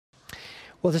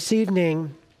Well, this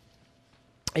evening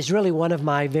is really one of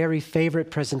my very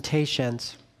favorite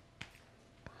presentations.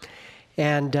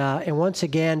 And once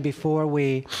again, before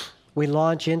we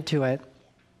launch into it,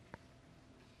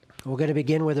 we're going to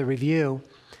begin with a review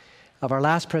of our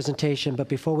last presentation. But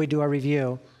before we do our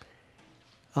review,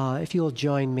 if you'll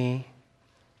join me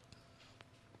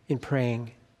in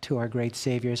praying to our great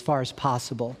Savior as far as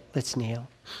possible, let's kneel.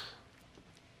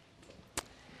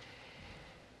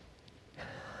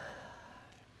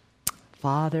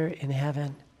 Father in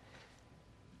heaven,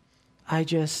 I'm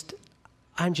just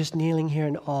kneeling here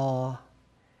in awe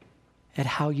at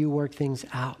how you work things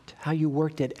out, how you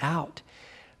worked it out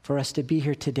for us to be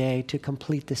here today to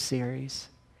complete the series.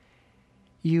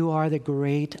 You are the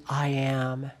great I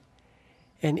am,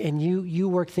 and you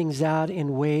work things out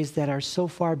in ways that are so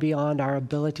far beyond our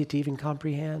ability to even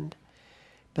comprehend.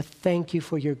 But thank you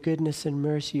for your goodness and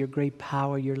mercy, your great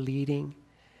power, your leading.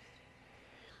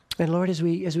 And Lord, as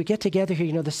we get together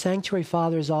here, the Sanctuary,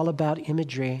 Father, is all about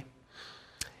imagery.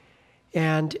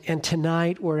 And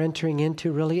tonight we're entering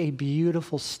into really a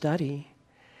beautiful study.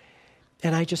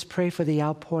 And I just pray for the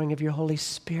outpouring of your Holy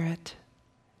Spirit.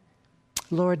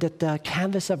 Lord, that the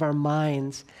canvas of our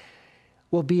minds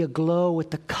will be aglow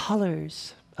with the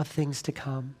colors of things to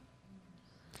come.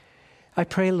 I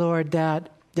pray, Lord, that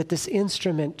this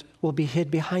instrument will be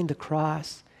hid behind the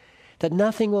cross, that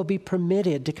nothing will be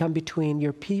permitted to come between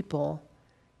your people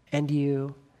and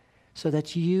you, so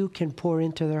that you can pour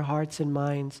into their hearts and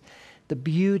minds the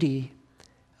beauty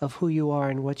of who you are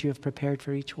and what you have prepared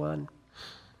for each one.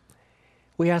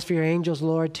 We ask for your angels,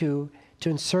 Lord, to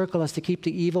encircle us, to keep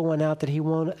the evil one out, that he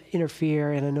won't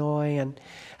interfere and annoy. And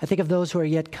I think of those who are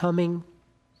yet coming,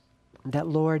 that,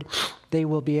 Lord, they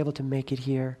will be able to make it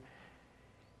here.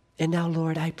 And now,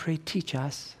 Lord, I pray, teach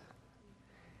us.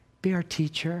 Be our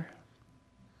teacher.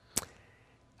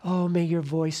 Oh, may your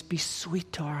voice be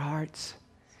sweet to our hearts.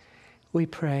 We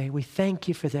pray. We thank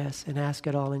you for this and ask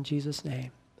it all in Jesus'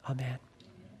 name. Amen.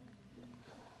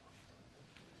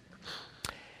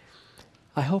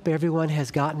 I hope everyone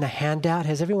has gotten a handout.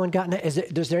 Has everyone gotten is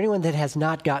there anyone that has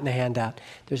not gotten a handout?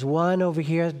 There's one over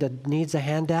here that needs a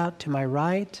handout to my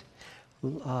right.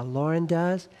 Lauren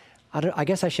does. I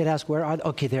guess I should ask where are.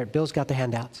 Okay, there. Bill's got the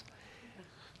handouts.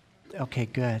 Okay,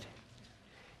 good.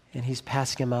 And he's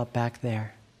passing them out back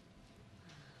there.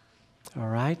 All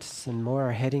right, some more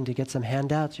are heading to get some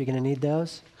handouts. You're going to need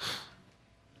those.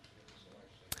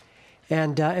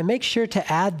 And make sure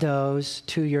to add those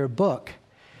to your book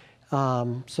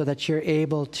so that you're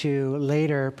able to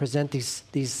later present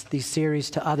these series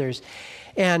to others.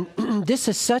 And this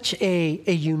is such a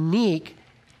unique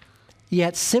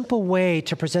yet simple way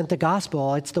to present the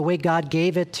gospel. It's the way God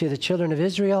gave it to the children of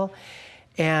Israel.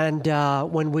 And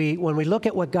when we look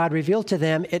at what God revealed to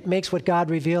them, it makes what God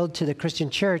revealed to the Christian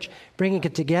church, bringing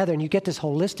it together, and you get this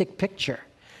holistic picture,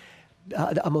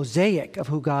 a mosaic of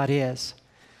who God is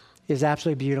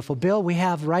absolutely beautiful. Bill, we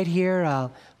have right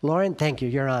here, Lauren, thank you,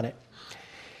 you're on it.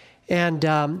 And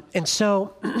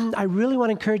so I really want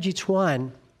to encourage each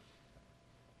one.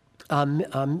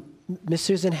 Miss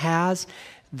Susan has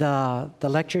the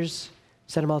lectures,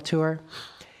 send them all to her.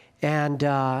 And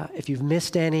if you've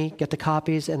missed any, get the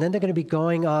copies. And then they're going to be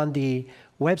going on the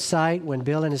website when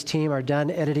Bill and his team are done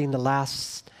editing the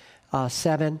last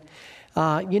 7.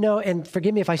 And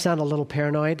forgive me if I sound a little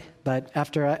paranoid, but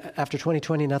after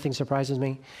 2020, nothing surprises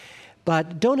me.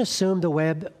 But don't assume the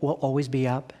web will always be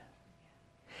up.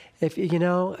 If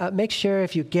make sure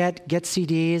if you get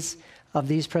CDs of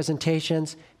these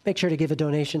presentations, make sure to give a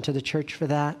donation to the church for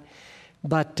that.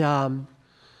 But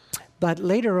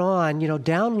later on,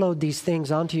 download these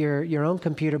things onto your own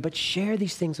computer, but share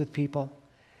these things with people.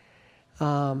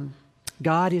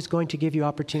 God is going to give you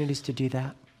opportunities to do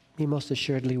that. He most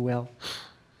assuredly will.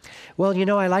 Well,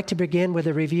 I like to begin with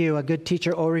a review. A good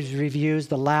teacher always reviews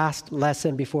the last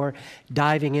lesson before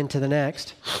diving into the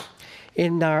next.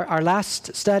 In our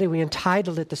last study, we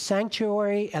entitled it, The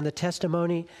Sanctuary and the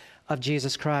Testimony of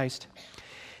Jesus Christ.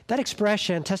 That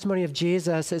expression, testimony of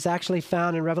Jesus, is actually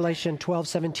found in Revelation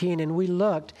 12:17, and we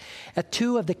looked at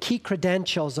 2 of the key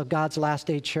credentials of God's last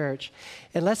day church.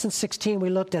 In lesson 16, we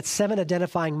looked at 7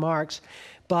 identifying marks,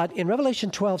 but in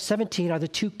Revelation 12:17 are the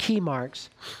 2 key marks.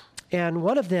 And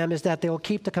one of them is that they will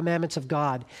keep the commandments of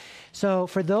God. So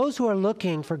for those who are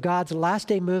looking for God's last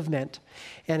day movement,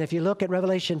 and if you look at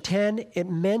Revelation 10, it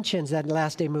mentions that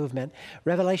last day movement.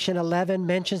 Revelation 11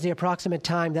 mentions the approximate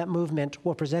time that movement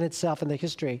will present itself in the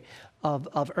history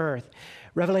of earth.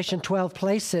 Revelation 12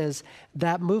 places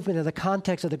that movement in the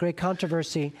context of the great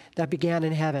controversy that began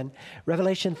in heaven.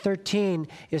 Revelation 13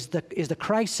 is the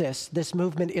crisis this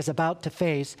movement is about to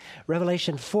face.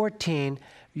 Revelation 14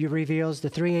 reveals the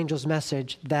three angels'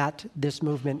 message that this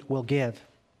movement will give.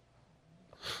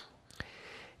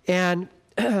 And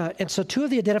so two of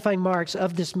the identifying marks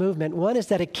of this movement, one is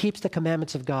that it keeps the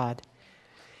commandments of God.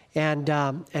 And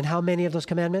how many of those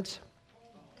commandments?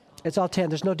 It's all 10.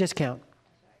 There's no discount.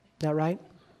 Is that right?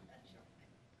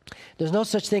 There's no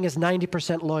such thing as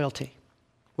 90% loyalty.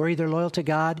 We're either loyal to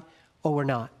God or we're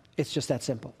not. It's just that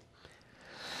simple.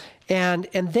 And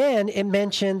then it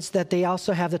mentions that they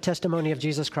also have the testimony of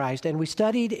Jesus Christ. And we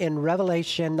studied in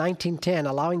Revelation 19:10,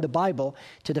 allowing the Bible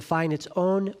to define its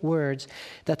own words,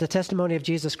 that the testimony of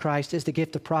Jesus Christ is the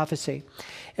gift of prophecy.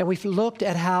 And we've looked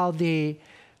at how the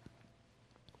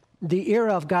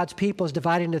era of God's people is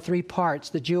divided into three parts: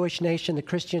 the Jewish nation, the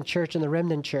Christian church, and the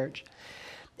remnant church.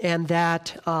 And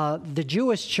that the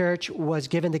Jewish church was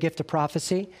given the gift of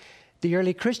prophecy. The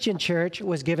early Christian church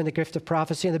was given the gift of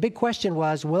prophecy. And the big question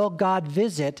was, will God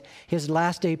visit his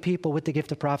last day people with the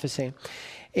gift of prophecy?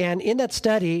 And in that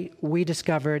study, we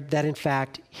discovered that, in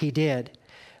fact, he did.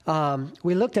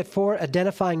 We looked at 4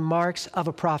 identifying marks of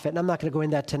a prophet. And I'm not going to go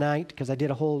into that tonight because I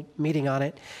did a whole meeting on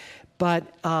it. But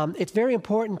it's very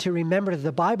important to remember that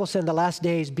the Bible said in the last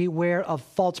days, beware of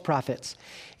false prophets.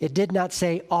 It did not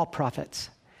say all prophets.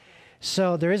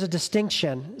 So there is a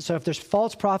distinction. So if there's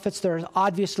false prophets, there's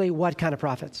obviously what kind of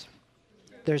prophets?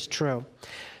 There's true.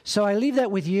 So I leave that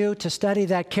with you to study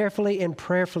that carefully and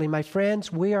prayerfully. My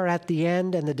friends, we are at the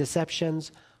end and the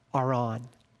deceptions are on.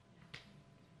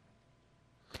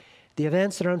 The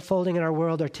events that are unfolding in our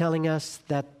world are telling us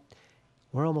that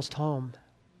we're almost home.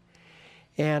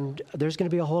 And there's going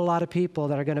to be a whole lot of people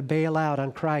that are going to bail out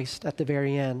on Christ at the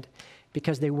very end,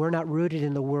 because they were not rooted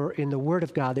in the Word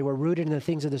of God. They were rooted in the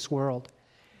things of this world.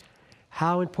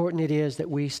 How important it is that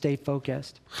we stay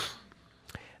focused.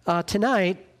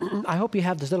 Tonight, I hope you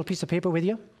have this little piece of paper with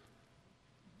you.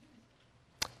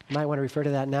 You might want to refer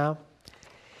to that now.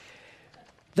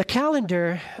 The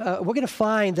calendar, we're going to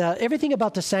find everything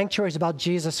about the sanctuary is about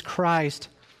Jesus Christ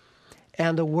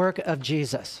and the work of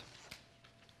Jesus.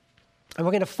 And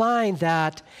we're going to find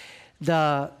that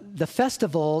the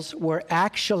festivals were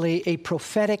actually a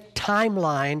prophetic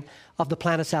timeline of the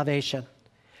plan of salvation.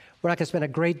 We're not going to spend a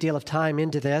great deal of time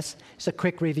into this. It's a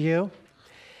quick review.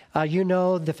 You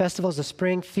know the festivals, the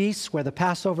spring feasts were the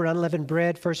Passover, unleavened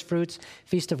bread, first fruits,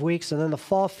 Feast of Weeks, and then the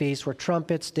fall feasts were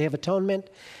trumpets, Day of Atonement,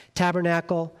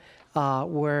 Tabernacle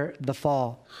were the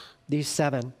fall, these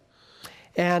 7.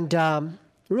 And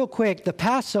real quick, the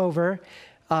Passover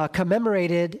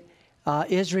commemorated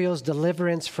Israel's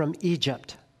deliverance from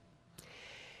Egypt.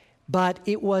 But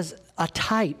it was a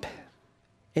type,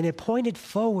 and it pointed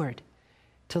forward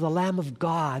to the Lamb of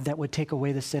God that would take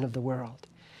away the sin of the world.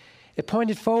 It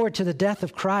pointed forward to the death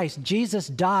of Christ. Jesus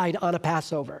died on a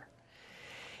Passover.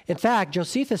 In fact,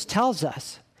 Josephus tells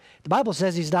us, the Bible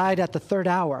says he's died at the 3rd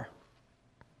hour.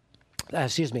 I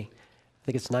think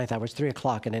it's 9th hour. It's 3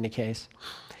 o'clock in any case.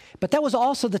 But that was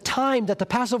also the time that the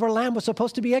Passover lamb was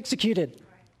supposed to be executed.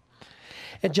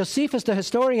 And Josephus, the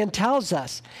historian, tells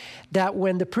us that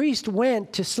when the priest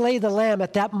went to slay the lamb,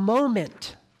 at that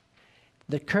moment,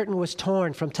 the curtain was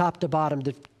torn from top to bottom.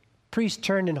 The priest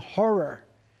turned in horror,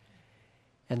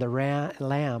 and the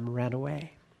lamb ran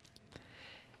away.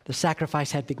 The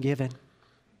sacrifice had been given.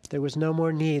 There was no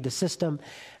more need. The system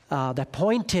that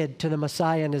pointed to the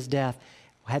Messiah and his death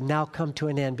had now come to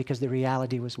an end because the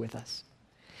reality was with us.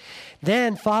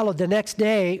 Then followed the next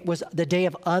day was the day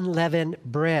of unleavened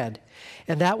bread.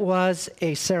 And that was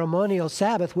a ceremonial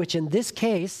Sabbath, which in this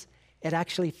case, it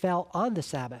actually fell on the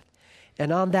Sabbath.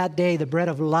 And on that day, the bread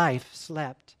of life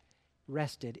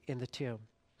rested in the tomb.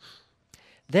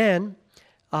 Then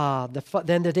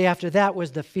the day after that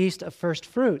was the Feast of First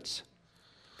Fruits.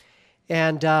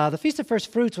 And the Feast of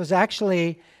First Fruits was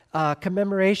actually a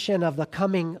commemoration of the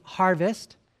coming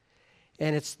harvest.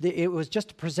 And it was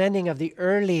just a presenting of the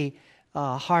early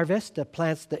harvest. The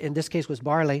plants, in this case, was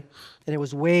barley, and it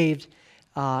was waved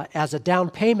as a down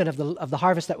payment of the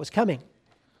harvest that was coming.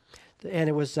 And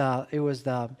it was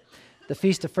the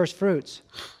Feast of First Fruits,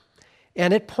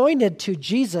 and it pointed to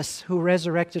Jesus who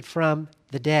resurrected from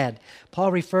the dead.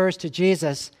 Paul refers to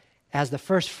Jesus as the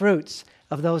first fruits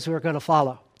of those who are going to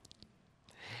follow.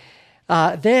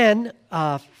 Then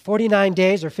 49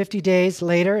 days or 50 days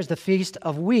later is the Feast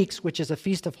of Weeks, which is a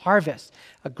feast of harvest,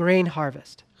 a grain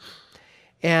harvest.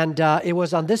 And it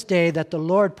was on this day that the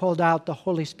Lord poured out the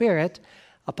Holy Spirit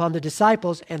upon the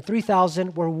disciples, and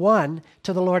 3,000 were won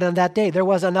to the Lord on that day. There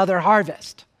was another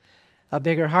harvest, a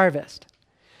bigger harvest.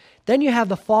 Then you have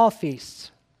the fall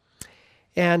feasts.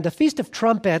 And the Feast of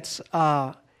Trumpets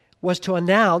was to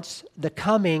announce the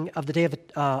coming of the Day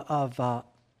of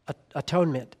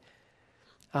Atonement.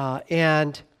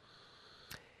 And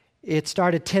it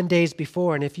started 10 days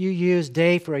before. And if you use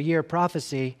day for a year of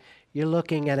prophecy, you're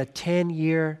looking at a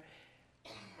 10-year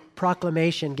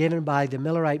proclamation given by the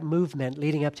Millerite movement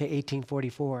leading up to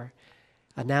 1844,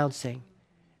 announcing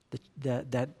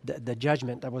the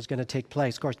judgment that was going to take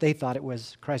place. Of course, they thought it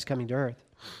was Christ coming to earth.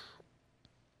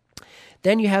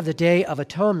 Then you have the Day of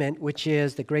Atonement, which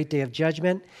is the great day of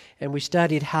judgment. And we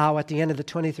studied how at the end of the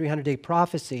 2300-day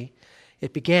prophecy,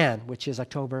 it began, which is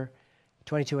October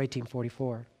 22,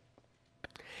 1844.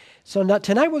 So now,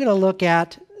 tonight we're going to look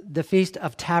at the Feast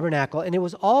of Tabernacle. And it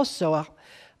was also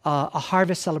a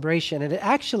harvest celebration. And it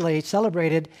actually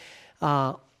celebrated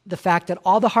the fact that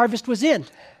all the harvest was in.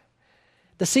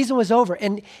 The season was over.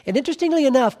 And interestingly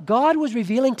enough, God was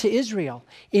revealing to Israel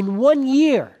in 1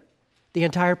 year the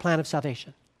entire plan of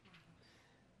salvation,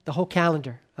 the whole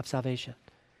calendar of salvation.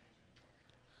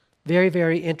 Very,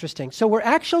 very interesting. So we're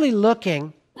actually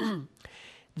looking,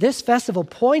 this festival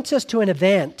points us to an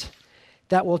event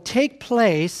that will take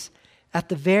place at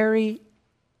the very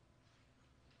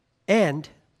end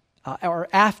or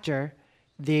after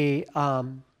the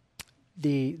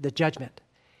judgment.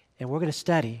 And we're going to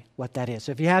study what that is.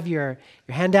 So if you have your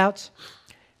handouts,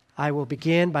 I will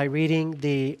begin by reading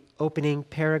the opening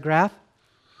paragraph.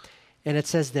 And it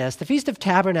says this: the Feast of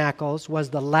Tabernacles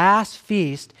was the last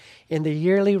feast in the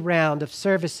yearly round of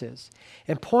services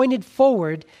and pointed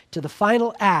forward to the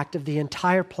final act of the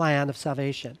entire plan of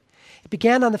salvation. It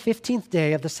began on the 15th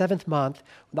day of the 7th month,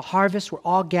 when the harvests were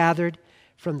all gathered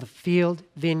from the field,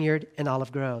 vineyard, and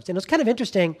olive groves. And it was kind of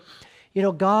interesting. You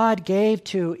know, God gave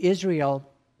to Israel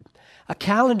a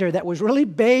calendar that was really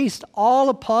based all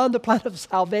upon the plan of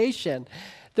salvation.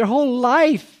 Their whole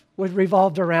life was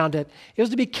revolved around it. It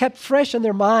was to be kept fresh in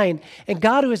their mind. And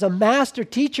God, who is a master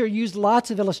teacher, used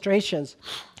lots of illustrations.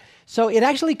 So it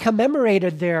actually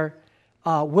commemorated their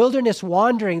wilderness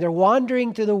wandering. They're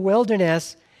wandering through the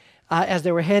wilderness as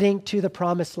they were heading to the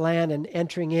promised land and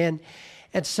entering in.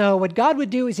 And so what God would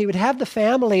do is he would have the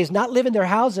families not live in their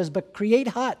houses, but create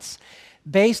huts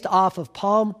based off of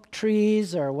palm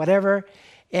trees or whatever.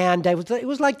 And it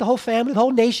was like the whole family, the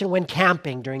whole nation went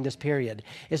camping during this period,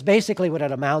 is basically what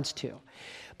it amounts to.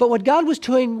 But what God was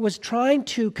doing was trying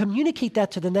to communicate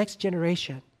that to the next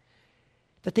generation,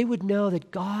 that they would know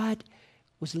that God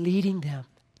was leading them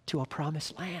to a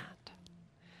promised land.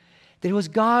 That it was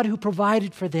God who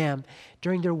provided for them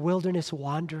during their wilderness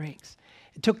wanderings.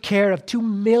 It took care of 2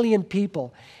 million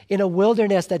people in a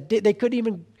wilderness that they couldn't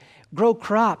even grow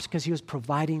crops because he was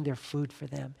providing their food for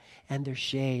them and their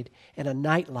shade and a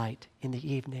nightlight in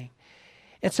the evening.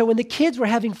 And so when the kids were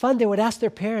having fun, they would ask their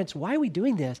parents, why are we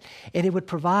doing this? And it would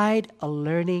provide a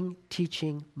learning,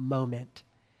 teaching moment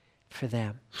for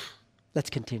them. Let's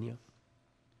continue.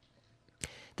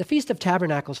 The Feast of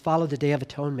Tabernacles followed the Day of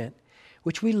Atonement,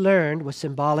 which we learned was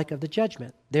symbolic of the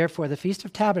judgment. Therefore, the Feast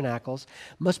of Tabernacles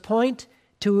must point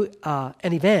to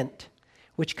an event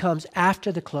which comes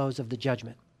after the close of the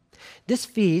judgment. This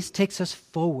feast takes us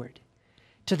forward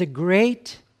to the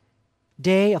great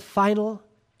day of final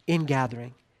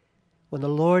ingathering, when the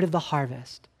Lord of the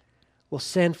harvest will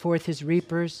send forth his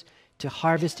reapers to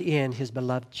harvest in his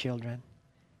beloved children.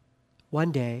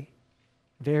 One day,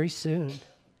 very soon,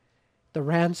 the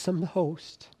ransomed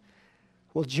host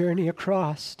will journey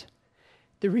across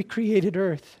the recreated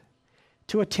earth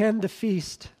to attend the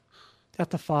feast at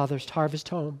the Father's harvest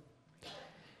home.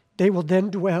 They will then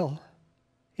dwell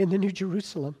in the New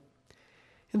Jerusalem,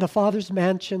 in the Father's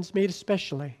mansions made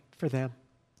especially for them.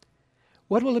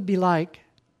 What will it be like?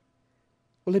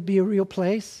 Will it be a real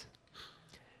place?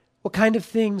 What kind of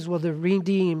things will the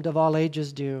redeemed of all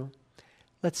ages do?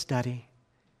 Let's study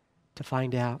to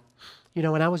find out. You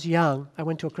know, when I was young, I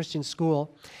went to a Christian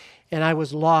school, and I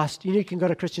was lost. You know, you can go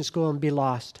to Christian school and be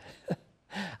lost.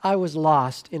 I was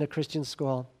lost in a Christian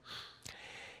school.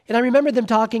 And I remember them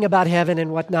talking about heaven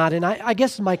and whatnot, and I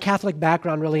guess my Catholic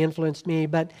background really influenced me,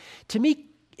 but to me,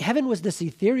 heaven was this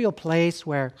ethereal place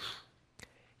where,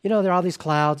 you know, there are all these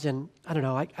clouds, and I don't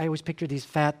know, I always picture these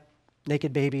fat,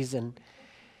 naked babies and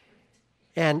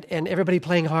everybody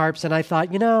playing harps, and I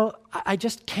thought, you know, I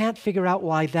just can't figure out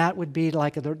why that would be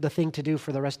like the thing to do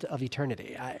for the rest of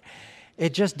eternity.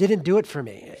 It just didn't do it for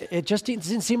me. It just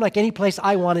didn't seem like any place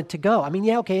I wanted to go. I mean,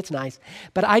 yeah, okay, it's nice,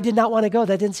 but I did not want to go.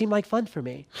 That didn't seem like fun for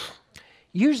me.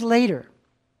 Years later,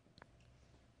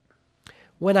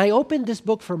 when I opened this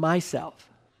book for myself,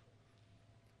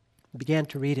 began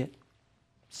to read it,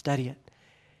 study it,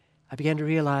 I began to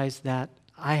realize that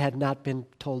I had not been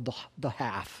told the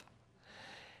half,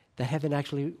 that heaven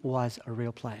actually was a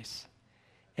real place,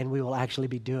 and we will actually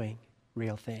be doing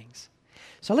real things.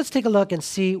 So let's take a look and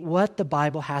see what the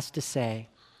Bible has to say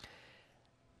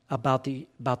about the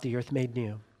earth made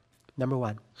new. Number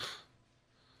one,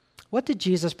 what did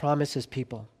Jesus promise his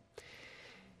people?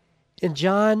 In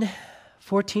John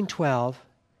 14:12,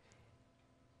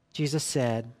 Jesus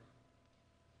said,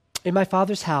 in my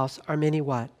Father's house are many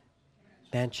what?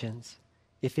 Mansions.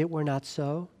 If it were not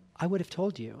so, I would have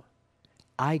told you.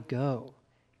 I go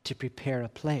to prepare a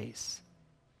place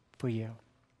for you.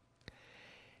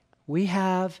 We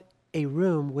have a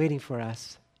room waiting for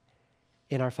us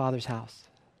in our Father's house.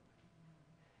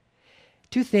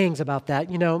 Two things about that.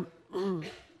 You know,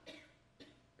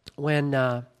 when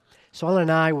Saul and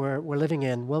I were living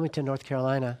in Wilmington, North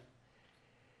Carolina,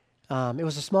 it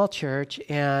was a small church,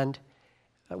 and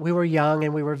we were young,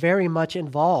 and we were very much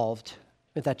involved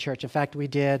with that church. In fact, we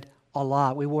did a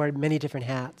lot. We wore many different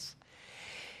hats.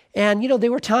 And, you know,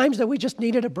 there were times that we just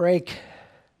needed a break.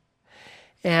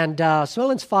 And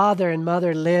Swellen's father and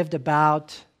mother lived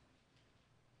about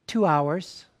 2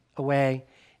 hours away,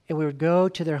 and we would go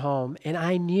to their home, and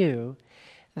I knew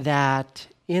that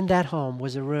in that home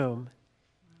was a room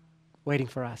waiting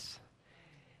for us,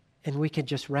 and we could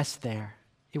just rest there.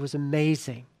 It was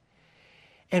amazing.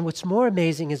 And what's more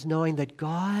amazing is knowing that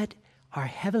God, our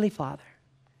Heavenly Father,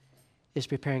 is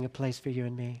preparing a place for you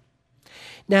and me.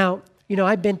 Now, you know,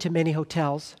 I've been to many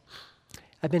hotels.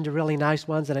 I've been to really nice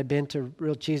ones, and I've been to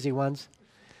real cheesy ones.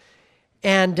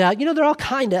 And, you know, they're all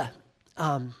kind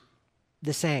of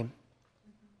the same,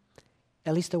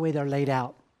 at least the way they're laid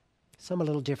out. Some a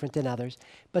little different than others,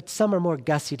 but some are more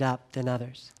gussied up than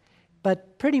others.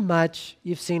 But pretty much,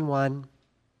 you've seen one,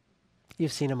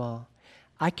 you've seen them all.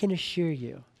 I can assure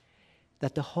you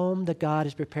that the home that God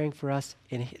is preparing for us,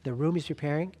 in the room he's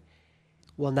preparing,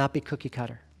 will not be cookie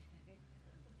cutter.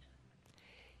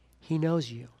 He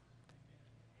knows you.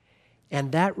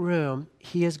 And that room,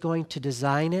 he is going to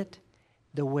design it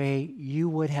the way you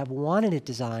would have wanted it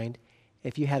designed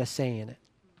if you had a say in it.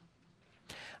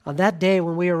 On that day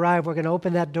when we arrive, we're going to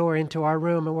open that door into our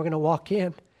room, and we're going to walk in,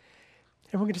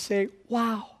 and we're going to say,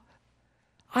 wow,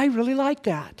 I really like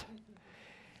that.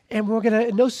 And we're going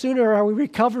to, no sooner are we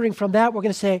recovering from that, we're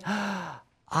going to say,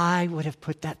 I would have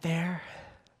put that there.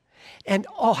 And,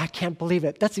 oh, I can't believe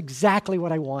it. That's exactly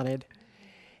what I wanted.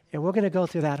 And we're going to go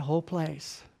through that whole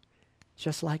place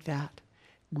just like that.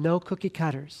 No cookie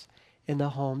cutters in the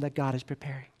home that God is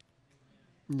preparing.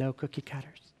 No cookie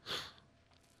cutters.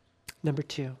 Number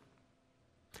two.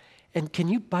 And can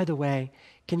you, by the way,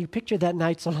 can you picture that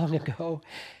night so long ago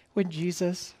when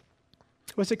Jesus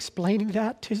was explaining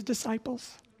that to his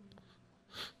disciples?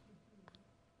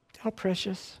 How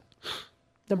precious.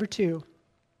 Number two.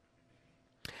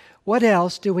 What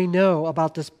else do we know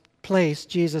about this place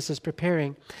Jesus is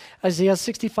preparing? Isaiah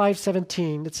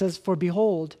 65:17, it says, for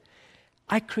behold,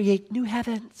 I create new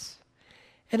heavens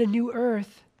and a new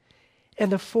earth,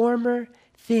 and the former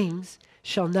things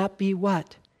shall not be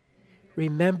what?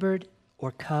 Remembered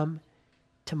or come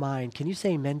to mind. Can you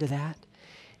say amen to that?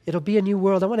 It'll be a new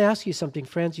world. I want to ask you something,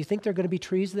 friends. You think there are going to be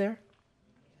trees there?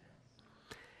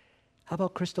 How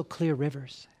about crystal clear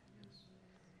rivers?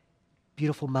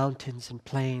 Beautiful mountains and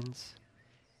plains,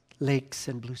 lakes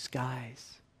and blue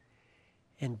skies,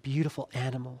 and beautiful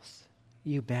animals.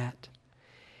 You bet.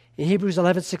 In Hebrews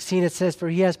 11:16 it says, for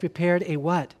he has prepared a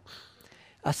what?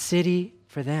 A city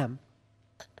for them.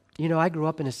 You know, I grew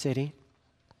up in a city.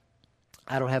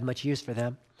 I don't have much use for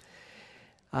them.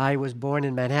 I was born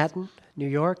in Manhattan, New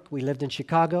York. We lived in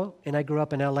Chicago, and I grew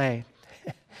up in L.A.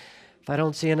 If I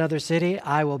don't see another city,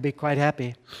 I will be quite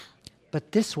happy.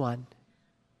 But this one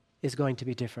is going to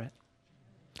be different.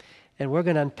 And we're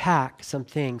going to unpack some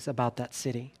things about that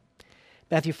city.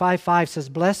 Matthew 5:5 says,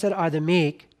 blessed are the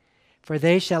meek, for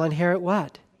they shall inherit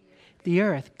what? The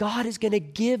earth. God is going to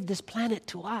give this planet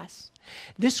to us.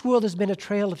 This world has been a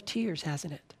trail of tears,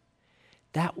 hasn't it?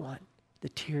 That one, the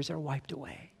tears are wiped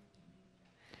away.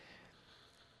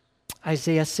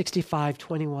 Isaiah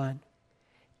 65:21.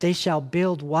 They shall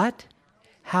build what?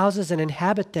 Houses and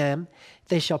inhabit them.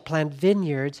 They shall plant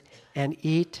vineyards and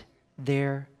eat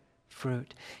their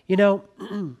fruit. You know,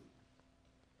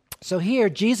 so here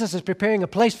Jesus is preparing a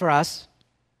place for us,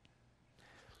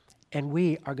 and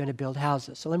we are going to build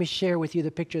houses. So let me share with you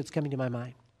the picture that's coming to my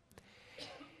mind.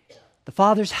 The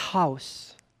Father's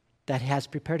house that has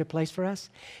prepared a place for us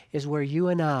is where you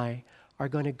and I are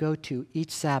going to go to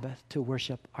each Sabbath to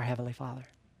worship our Heavenly Father.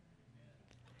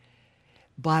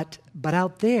 But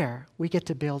out there, we get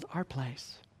to build our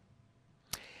place.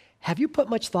 Have you put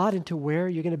much thought into where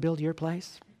you're going to build your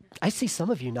place? I see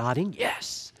some of you nodding.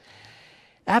 Yes,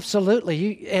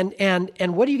 absolutely. And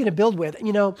what are you going to build with?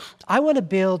 You know, I want to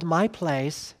build my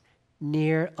place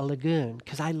near a lagoon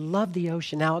because I love the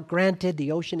ocean. Now, granted,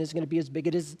 the ocean is going to be as big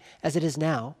as it is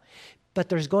now, but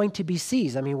there's going to be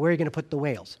seas. I mean, where are you going to put the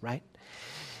whales, right?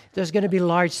 There's going to be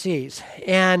large seas.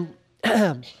 And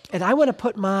and I want to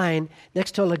put mine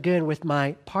next to a lagoon with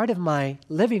part of my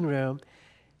living room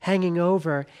hanging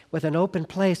over with an open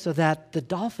place so that the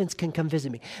dolphins can come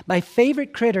visit me. My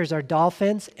favorite critters are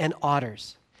dolphins and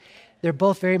otters. They're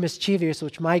both very mischievous,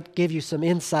 which might give you some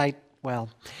insight. Well,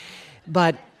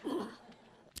 but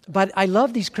I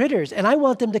love these critters, and I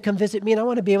want them to come visit me, and I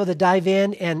want to be able to dive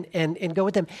in and go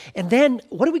with them. And then,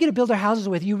 what are we going to build our houses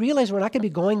with? You realize we're not going to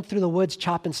be going through the woods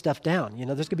chopping stuff down. There's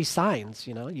going to be signs,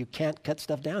 you can't cut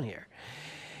stuff down here.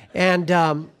 And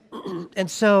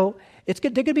so it's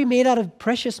good. They're going to be made out of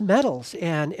precious metals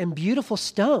and beautiful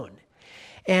stone.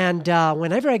 And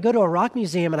whenever I go to a rock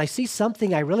museum and I see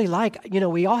something I really like,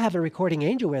 we all have a recording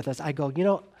angel with us. I go,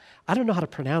 I don't know how to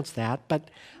pronounce that, but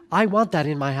I want that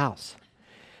in my house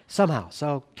somehow.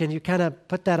 So can you kind of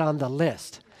put that on the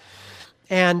list?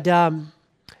 And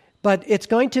but it's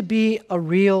going to be a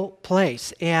real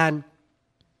place. And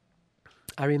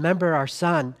I remember our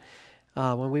son,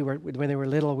 when they were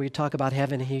little, we talk about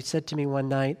heaven. He said to me one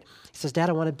night, he says, "Dad,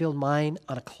 I want to build mine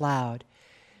on a cloud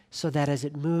so that as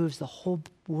it moves, the whole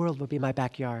world will be my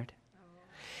backyard."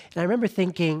 And I remember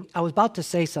thinking, I was about to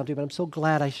say something, but I'm so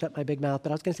glad I shut my big mouth.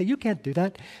 But I was going to say, you can't do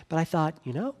that. But I thought,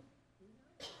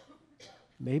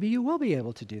 maybe you will be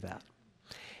able to do that.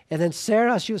 And then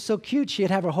Sarah, she was so cute.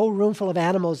 She'd have her whole room full of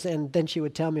animals, and then she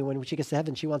would tell me when she gets to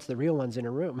heaven, she wants the real ones in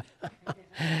her room.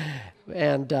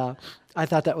 And I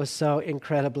thought that was so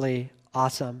incredibly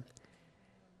awesome.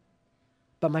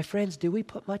 But my friends, do we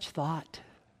put much thought?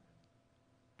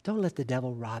 Don't let the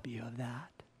devil rob you of that.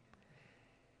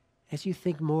 As you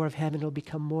think more of heaven, it'll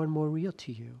become more and more real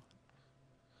to you.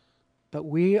 But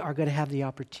we are going to have the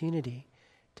opportunity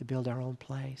to build our own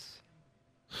place.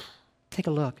 Take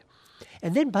a look.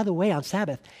 And then, by the way, on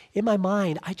Sabbath, in my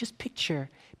mind, I just picture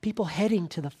people heading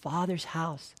to the Father's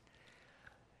house.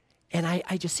 And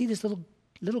I just see these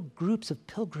little groups of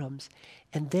pilgrims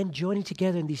and then joining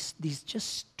together in these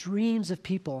just streams of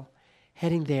people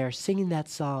heading there, singing that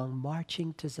song,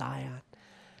 Marching to Zion,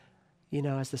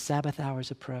 as the Sabbath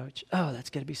hours approach. Oh, that's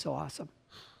going to be so awesome.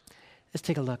 Let's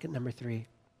take a look at number 3.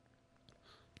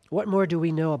 What more do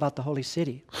we know about the holy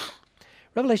city?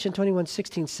 Revelation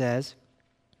 21:16 says,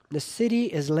 the city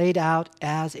is laid out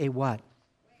as a what?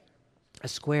 A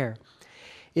square.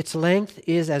 Its length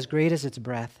is as great as its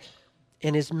breadth,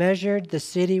 and is measured, the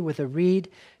city, with a reed,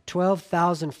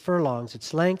 12,000 furlongs.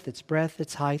 Its length, its breadth,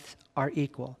 its height are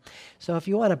equal. So if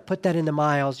you want to put that into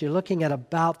miles, you're looking at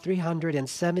about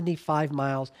 375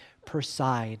 miles per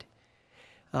side.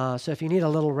 So if you need a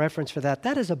little reference for that,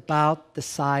 that is about the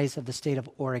size of the state of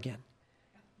Oregon.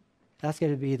 That's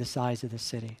going to be the size of the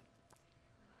city.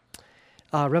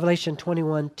 Revelation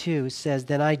 21:2 says,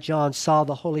 then I, John, saw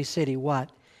the holy city,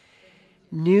 what?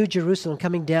 New Jerusalem,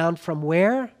 coming down from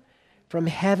where? From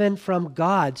heaven, from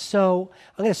God. So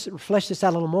I'm going to flesh this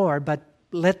out a little more, but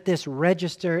let this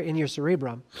register in your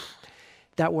cerebrum,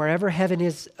 that wherever heaven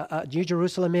is, New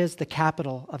Jerusalem is, the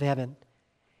capital of heaven,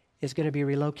 is going to be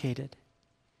relocated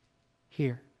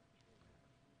here.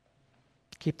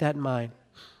 Keep that in mind.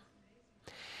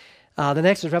 The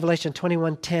next is Revelation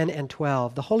 21:10 and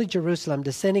 12. The holy Jerusalem,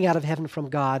 descending out of heaven from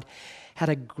God, had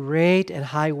a great and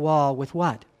high wall with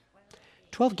what?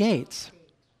 12 gates.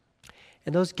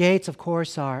 And those gates, of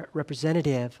course, are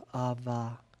representative of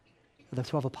the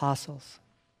 12 apostles.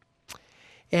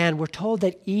 And we're told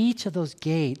that each of those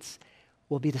gates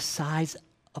will be the size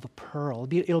of a pearl.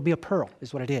 It'll be a pearl,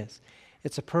 is what it is.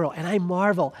 It's a pearl. And I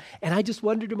marvel, and I just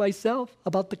wonder to myself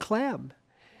about the clam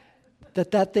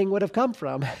that thing would have come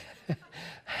from.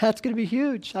 That's going to be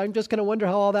huge. I'm just going to wonder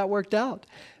how all that worked out.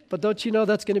 But don't you know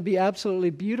that's going to be absolutely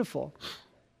beautiful.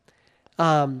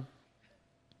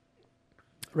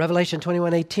 Revelation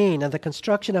 21:18, and the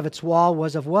construction of its wall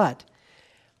was of what?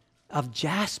 Of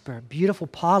jasper, beautiful,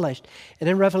 polished. And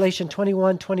in Revelation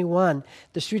 21:21,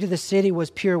 the street of the city was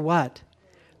pure what?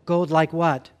 Gold like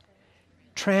what?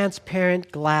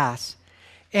 Transparent glass.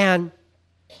 And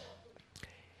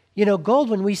gold,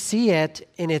 when we see it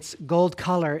in its gold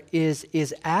color,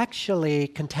 is actually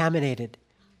contaminated.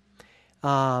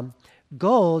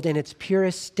 Gold, in its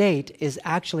purest state, is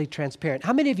actually transparent.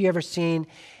 How many of you ever seen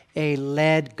a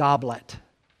lead goblet,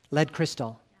 lead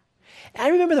crystal? I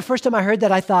remember the first time I heard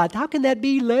that, I thought, how can that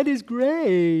be? Lead is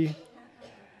gray.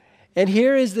 And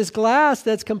here is this glass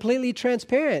that's completely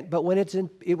transparent. But when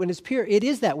it's pure, it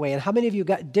is that way. And how many of you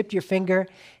dipped your finger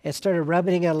and started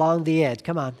rubbing it along the edge?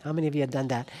 Come on, how many of you have done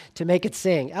that to make it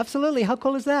sing? Absolutely, how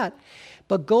cool is that?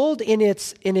 But gold in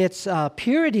its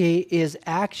purity is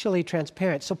actually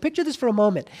transparent. So picture this for a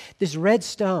moment. This red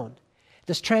stone,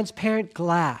 this transparent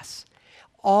glass.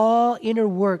 all inner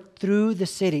work through the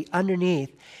city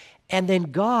underneath. And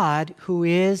then God, who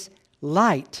is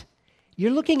light.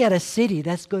 You're looking at a city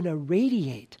that's going to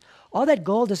radiate. All that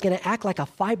gold is going to act like a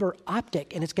fiber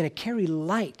optic, and it's going to carry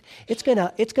light. It's going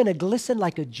to glisten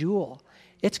like a jewel.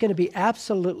 It's going to be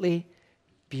absolutely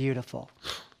beautiful.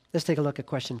 Let's take a look at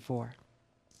question 4.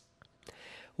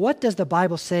 What does the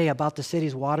Bible say about the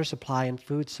city's water supply and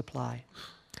food supply?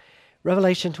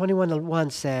 Revelation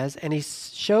 21:1 says, and he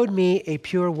showed me a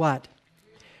pure what?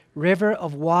 River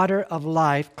of water of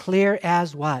life, clear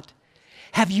as what?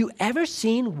 Have you ever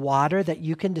seen water that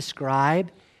you can describe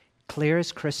clear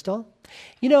as crystal?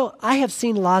 You know, I have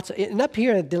seen lots, and up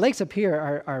here, the lakes up here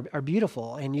are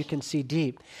beautiful, and you can see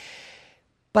deep.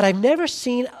 But I've never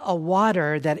seen a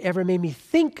water that ever made me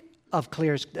think of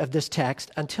this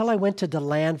text until I went to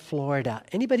DeLand, Florida.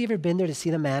 Anybody ever been there to see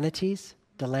the manatees?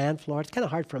 DeLand, Florida. It's kind of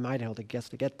hard from Idaho to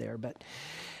get there, but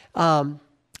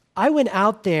I went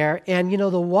out there, and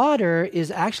the water is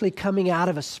actually coming out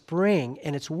of a spring,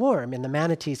 and it's warm. And the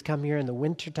manatees come here in the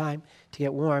wintertime to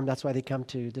get warm. That's why they come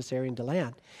to this area in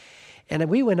DeLand. And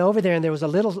we went over there, and there was a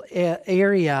little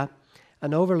area,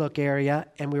 an overlook area,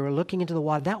 and we were looking into the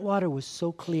water. That water was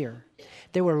so clear.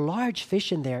 There were large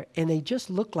fish in there, and they just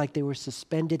looked like they were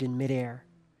suspended in midair.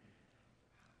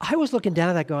 I was looking down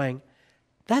at that going,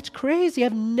 that's crazy.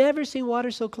 I've never seen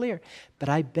water so clear. But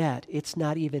I bet it's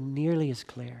not even nearly as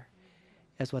clear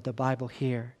as what the Bible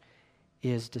here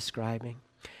is describing.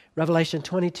 Revelation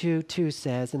 22:2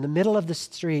 says, in the middle of the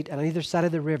street on either side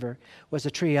of the river was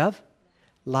a tree of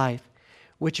life,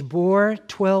 which bore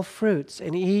 12 fruits,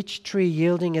 and each tree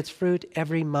yielding its fruit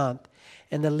every month.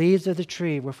 And the leaves of the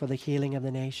tree were for the healing of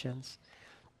the nations.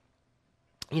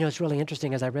 It's really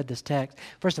interesting as I read this text.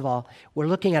 First of all, we're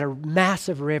looking at a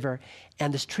massive river,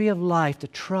 and this tree of life, the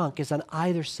trunk, is on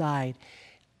either side,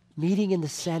 meeting in the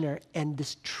center, and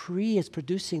this tree is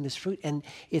producing this fruit, and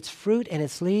its fruit and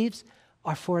its leaves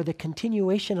are for the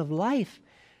continuation of life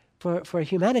for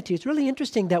humanity. It's really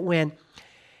interesting that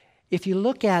if you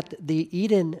look at the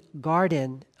Eden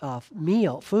garden of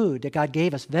food that God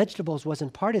gave us, vegetables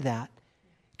wasn't part of that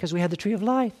because we had the tree of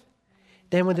life.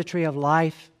 Then when the tree of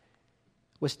life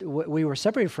we were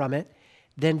separated from it,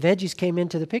 then veggies came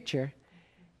into the picture.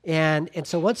 And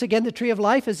so once again, the tree of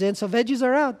life is in, so veggies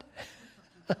are out.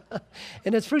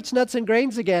 And it's fruits, nuts, and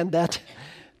grains again that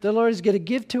the Lord is going to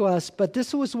give to us. But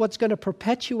this was what's going to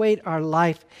perpetuate our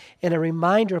life and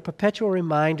a perpetual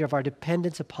reminder of our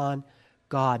dependence upon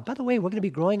God. By the way, we're going to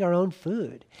be growing our own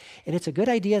food. And it's a good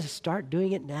idea to start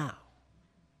doing it now.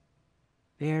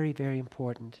 Very, very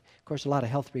important. Of course, a lot of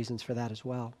health reasons for that as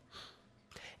well.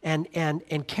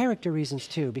 And character reasons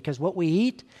too, because what we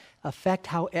eat affects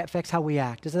how we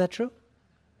act. Isn't that true?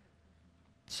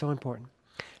 So important.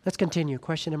 Let's continue.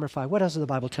 Question number 5. What else does the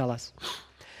Bible tell us?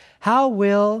 How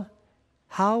will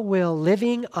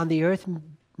living on the earth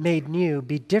made new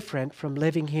be different from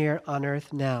living here on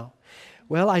earth now?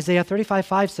 Well, Isaiah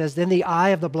 35:5 says, then the eye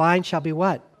of the blind shall be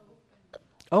what?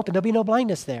 Open. There'll be no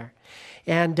blindness there.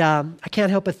 And I can't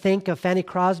help but think of Fanny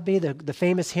Crosby, the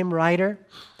famous hymn writer.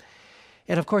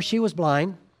 And of course, she was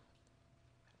blind.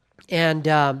 And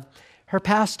her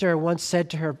pastor once said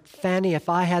to her, Fanny, if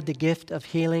I had the gift of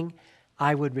healing,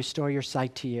 I would restore your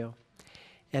sight to you.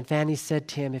 And Fanny said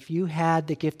to him, if you had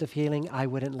the gift of healing, I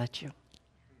wouldn't let you.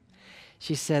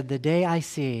 She said, the day I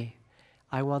see,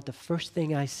 I want the first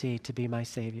thing I see to be my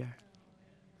Savior.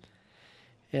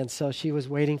 And so she was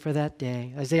waiting for that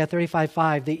day. Isaiah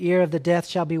 35:5, the ear of the deaf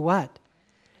shall be what?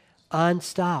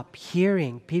 Unstopped,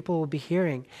 hearing. People will be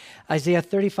hearing. Isaiah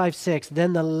 35:6,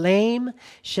 then the lame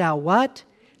shall what?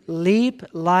 Leap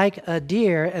like a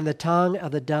deer, and the tongue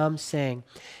of the dumb sing.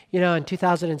 In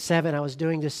 2007, I was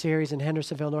doing this series in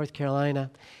Hendersonville, North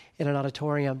Carolina, in an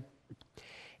auditorium.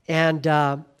 And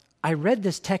I read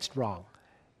this text wrong.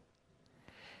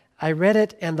 I read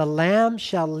it, and the lamb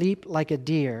shall leap like a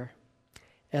deer,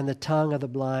 and the tongue of the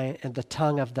blind and the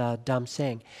tongue of the dumb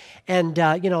sing. And,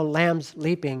 lambs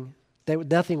leaping,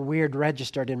 nothing weird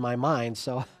registered in my mind,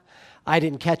 so I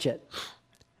didn't catch it.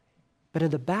 But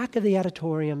in the back of the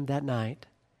auditorium that night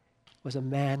was a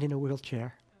man in a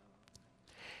wheelchair.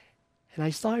 And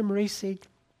I saw him racing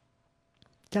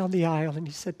down the aisle, and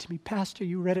he said to me, Pastor,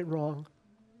 you read it wrong.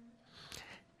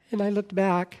 And I looked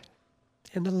back,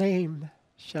 and the lame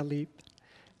shall leap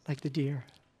like the deer.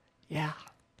 Yeah,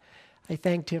 I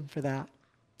thanked him for that.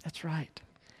 That's right.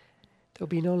 There'll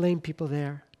be no lame people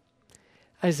there.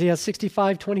 Isaiah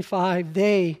 65:25,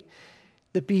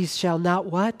 the beast shall not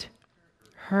what?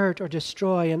 Hurt or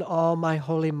destroy in all my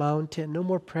holy mountain. No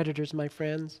more predators, my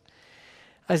friends.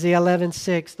 Isaiah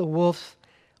 11:6, the wolf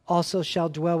also shall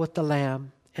dwell with the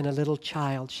lamb, and a little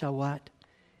child shall what?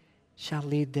 shall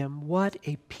lead them. What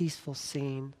a peaceful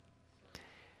scene.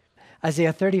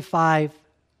 Isaiah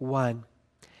 35:1.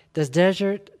 The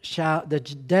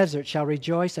desert shall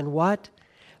rejoice and what?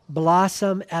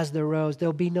 Blossom as the rose.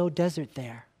 There'll be no desert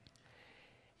there.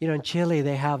 You know, in Chile,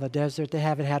 they have a desert. They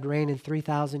haven't had rain in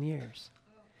 3,000 years.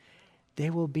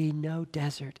 There will be no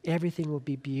desert. Everything will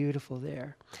be beautiful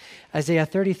there. Isaiah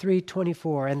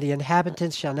 33:24. And the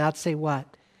inhabitants shall not say what?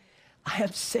 I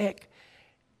am sick.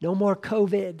 No more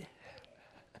COVID.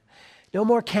 No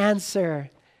more cancer.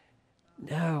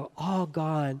 No, all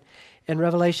gone. In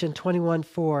Revelation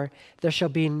 21:4, there shall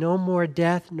be no more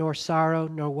death, nor sorrow,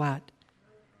 nor what?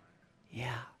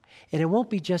 Yeah. And it won't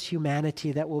be just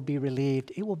humanity that will be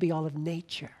relieved. It will be all of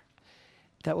nature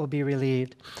that will be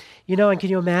relieved. You know, and can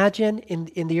you imagine,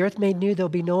 in the earth made new, there'll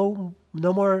be no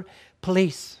more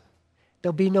police.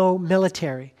 There'll be no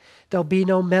military. There'll be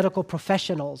no medical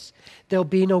professionals. There'll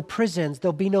be no prisons.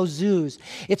 There'll be no zoos.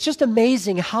 It's just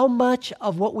amazing how much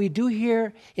of what we do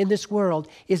here in this world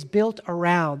is built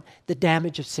around the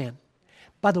damage of sin.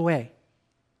 By the way,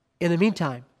 in the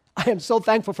meantime, I am so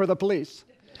thankful for the police.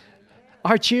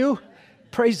 Aren't you?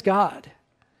 Praise God.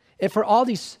 And for all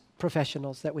these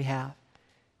professionals that we have,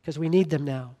 because we need them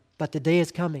now. But the day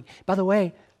is coming. By the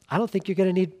way, I don't think you're going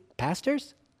to need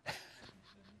pastors.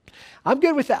 I'm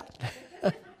good with that.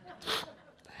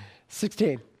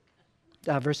 16,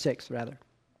 verse 6, rather.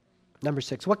 Number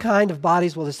 6. What kind of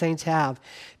bodies will the saints have?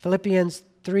 Philippians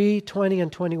 3:20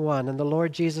 and 21. And the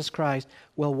Lord Jesus Christ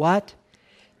will what?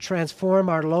 Transform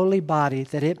our lowly body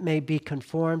that it may be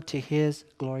conformed to his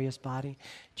glorious body.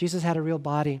 Jesus had a real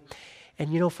body.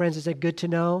 And you know, friends, is it good to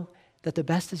know that the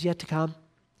best is yet to come?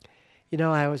 You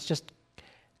know,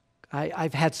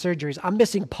 I've had surgeries. I'm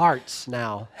missing parts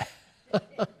now.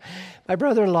 My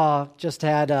brother-in-law just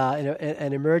had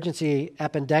an emergency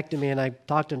appendectomy, and I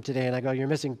talked to him today, and I go, you're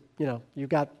missing, you've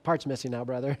got parts missing now,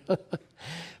 brother.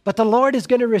 But the Lord is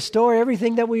going to restore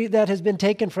everything that has been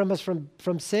taken from us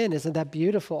from sin. Isn't that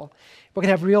beautiful? We're going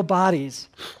to have real bodies.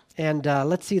 And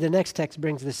let's see, the next text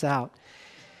brings this out.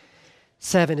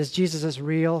 7, is Jesus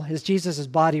real? Is Jesus'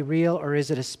 body real, or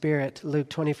is it a spirit? Luke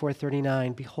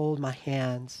 24:39, behold my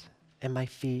hands and my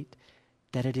feet,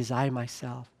 that it is I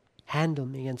myself. Handle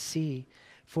me and see,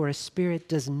 for a spirit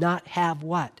does not have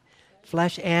what?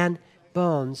 Flesh and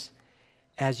bones,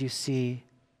 as you see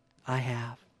I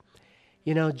have.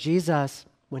 You know, Jesus,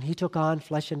 when he took on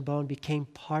flesh and bone, became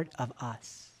part of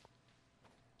us.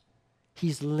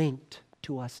 He's linked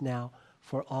to us now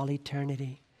for all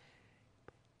eternity.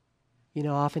 You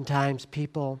know, oftentimes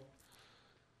people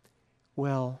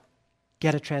will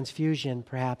get a transfusion,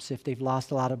 perhaps if they've lost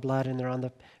a lot of blood and they're on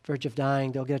the verge of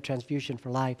dying, they'll get a transfusion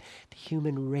for life. The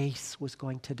human race was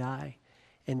going to die,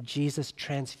 and Jesus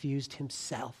transfused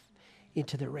himself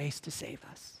into the race to save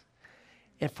us.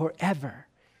 And forever,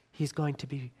 he's going to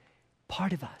be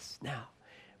part of us now.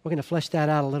 We're going to flesh that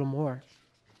out a little more.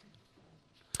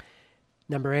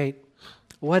 Number 8,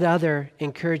 what other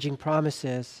encouraging promise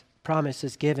is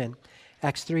given?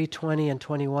 Acts 3:20 and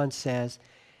 21 says,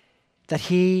 that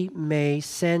he may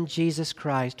send Jesus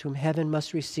Christ, whom heaven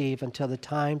must receive until the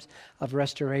times of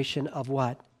restoration of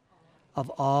what? Of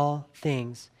all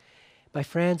things. My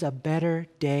friends, a better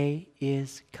day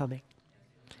is coming.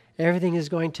 Everything is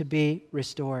going to be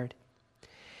restored.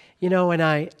 You know, and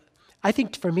I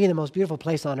think for me the most beautiful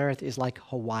place on earth is like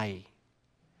Hawaii.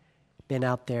 Been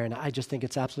out there, and I just think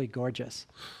it's absolutely gorgeous.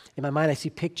 In my mind, I see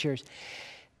pictures.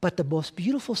 But the most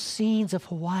beautiful scenes of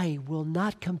Hawaii will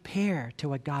not compare to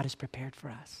what God has prepared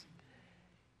for us.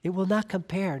 It will not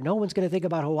compare. No one's going to think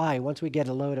about Hawaii once we get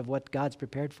a load of what God's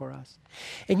prepared for us.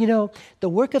 And you know, the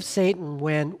work of Satan,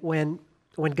 when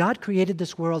God created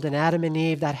this world and Adam and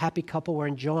Eve, that happy couple, were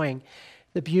enjoying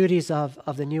the beauties of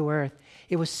the new earth,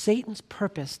 it was Satan's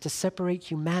purpose to separate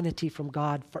humanity from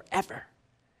God forever.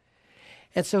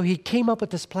 And so he came up with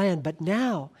this plan. But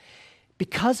now,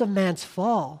 because of man's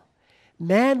fall,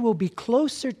 man will be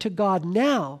closer to God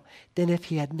now than if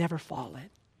he had never fallen.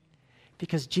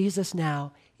 Because Jesus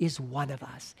now is one of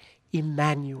us.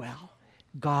 Emmanuel,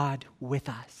 God with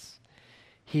us.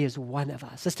 He is one of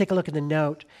us. Let's take a look at the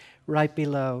note right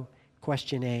below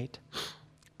question 8.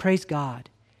 Praise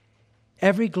God.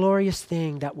 Every glorious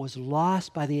thing that was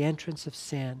lost by the entrance of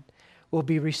sin will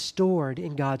be restored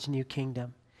in God's new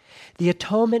kingdom. The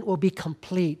atonement will be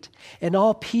complete, and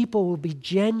all people will be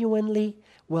genuinely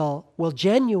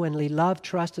love,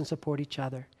 trust, and support each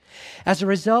other. As a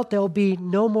result, there will be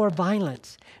no more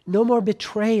violence, no more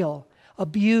betrayal,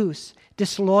 abuse,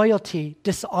 disloyalty,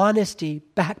 dishonesty,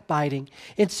 backbiting,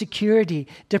 insecurity,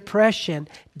 depression,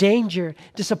 danger,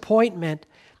 disappointment,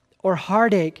 or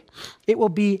heartache. It will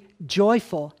be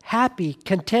joyful, happy,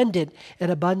 contented,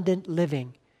 and abundant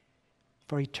living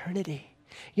for eternity.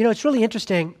 You know, it's really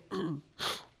interesting.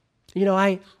 You know,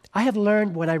 I have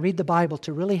learned when I read the Bible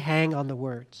to really hang on the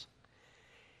words.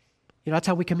 You know, that's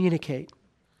how we communicate.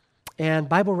 And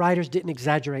Bible writers didn't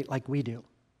exaggerate like we do.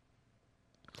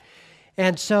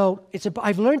 And so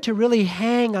I've learned to really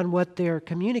hang on what they're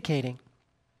communicating.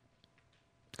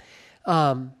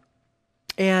 And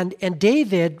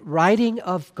David, writing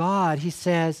of God, he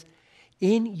says,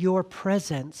 in your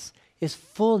presence is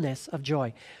fullness of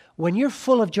joy. When you're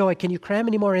full of joy, can you cram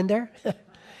any more in there?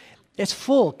 It's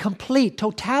full, complete,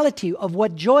 totality of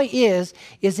what joy is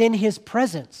in his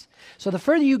presence. So the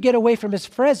further you get away from his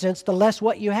presence, the less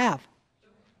what you have.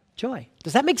 Joy.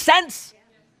 Does that make sense?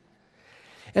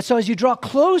 And so as you draw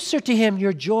closer to him,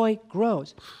 your joy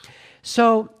grows.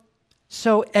 So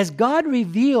as God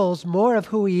reveals more of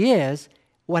who he is,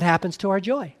 what happens to our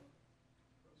joy?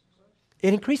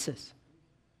 It increases.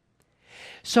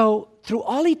 So through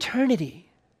all eternity,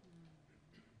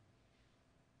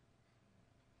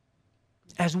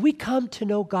 as we come to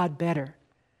know God better,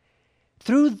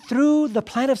 through the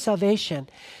plan of salvation,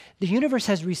 the universe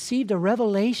has received a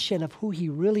revelation of who he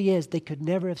really is they could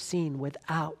never have seen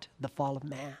without the fall of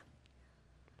man.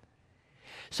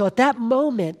 So at that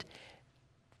moment,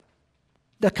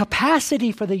 the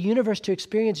capacity for the universe to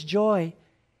experience joy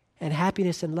and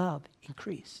happiness and love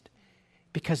increased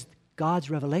because God's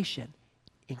revelation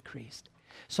increased.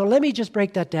 So let me just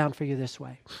break that down for you this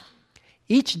way.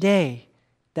 Each day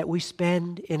that we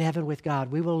spend in heaven with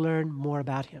God, we will learn more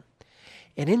about him.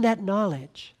 And in that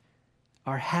knowledge,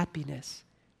 our happiness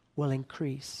will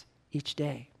increase each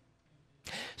day.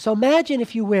 So imagine,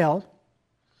 if you will,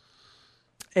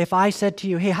 if I said to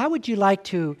you, hey, how would you like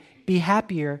to be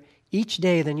happier each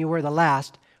day than you were the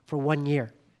last for 1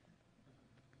 year?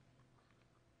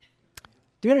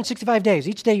 365 days.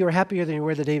 Each day you were happier than you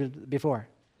were the day before.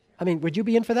 I mean, would you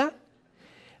be in for that?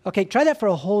 Okay, try that for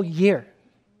a whole year.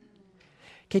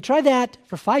 Okay, try that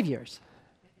for 5 years.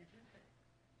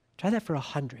 Try that for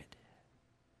 100.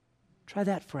 Try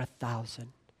that for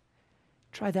 1,000.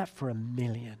 Try that for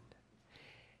 1,000,000.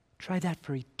 Try that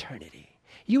for eternity.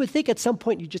 You would think at some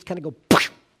point you just kind of go,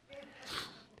 poof!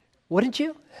 Wouldn't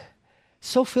you?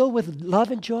 So filled with love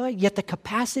and joy, yet the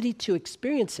capacity to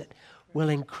experience it will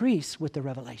increase with the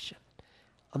revelation.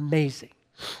 Amazing.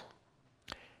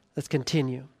 Let's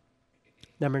continue.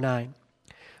 Number 9.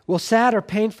 Will sad or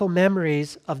painful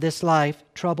memories of this life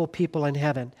trouble people in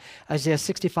heaven? Isaiah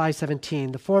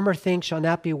 65:17. The former things shall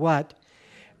not be what?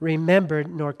 Remembered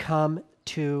nor come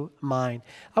to mind.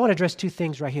 I want to address two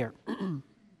things right here.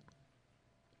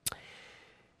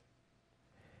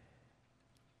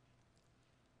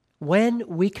 When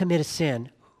we commit a sin,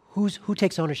 who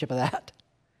takes ownership of that?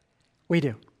 We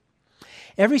do.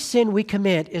 Every sin we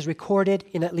commit is recorded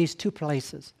in at least two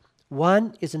places.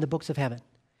 One is in the books of heaven.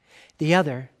 The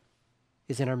other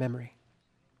is in our memory.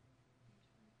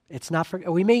 It's not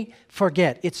we may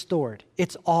forget, it's stored.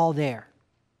 It's all there.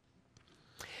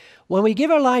 When we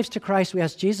give our lives to Christ, we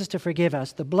ask Jesus to forgive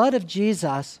us. The blood of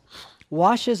Jesus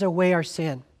washes away our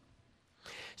sin.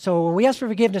 So when we ask for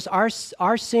forgiveness,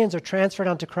 our sins are transferred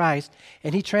onto Christ,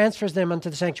 and he transfers them onto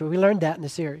the sanctuary. We learned that in the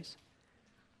series.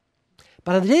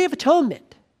 But on the Day of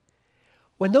Atonement,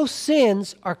 when those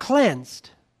sins are cleansed,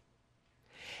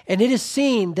 and it is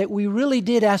seen that we really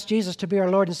did ask Jesus to be our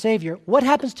Lord and Savior, what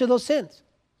happens to those sins?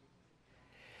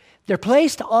 They're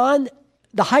placed on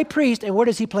the high priest, and where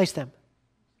does he place them?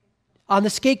 On the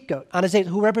scapegoat, on his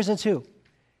who represents who?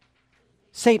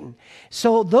 Satan.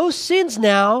 So those sins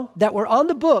now that were on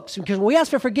the books, because when we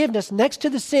ask for forgiveness, next to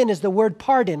the sin is the word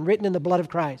pardon written in the blood of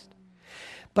Christ.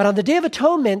 But on the Day of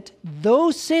Atonement,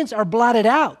 those sins are blotted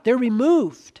out. They're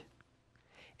removed.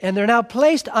 And they're now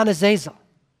placed on Azazel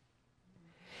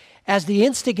as the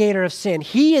instigator of sin.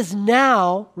 He is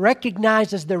now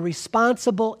recognized as the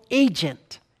responsible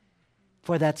agent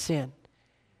for that sin.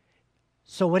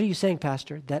 So what are you saying,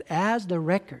 Pastor? That as the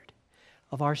record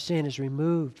of our sin is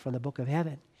removed from the book of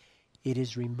heaven, it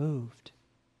is removed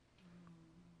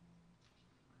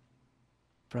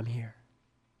from here.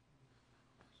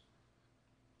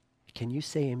 Can you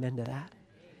say amen to that?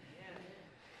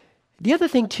 The other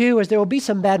thing, too, is there will be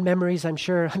some bad memories, I'm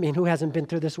sure. I mean, who hasn't been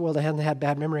through this world and hasn't had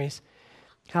bad memories?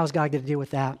 How's God going to deal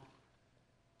with that?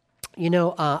 You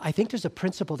know, I think there's a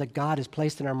principle that God has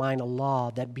placed in our mind, a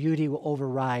law, that beauty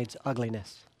overrides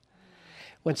ugliness.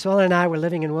 When Swella and I were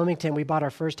living in Wilmington, we bought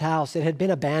our first house. It had been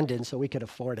abandoned, so we could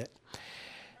afford it.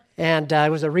 And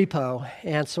it was a repo.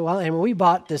 And when we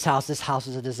bought this house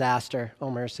was a disaster.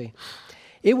 Oh, mercy.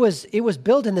 It was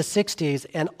built in the 60s,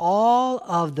 and all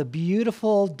of the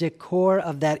beautiful decor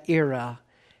of that era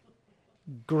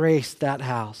graced that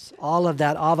house. All of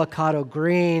that avocado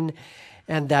green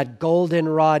and that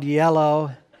goldenrod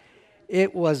yellow.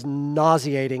 It was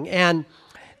nauseating. And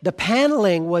the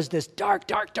paneling was this dark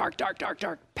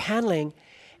paneling,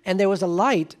 and there was a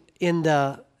light in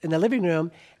the living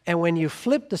room, and when you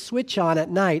flipped the switch on at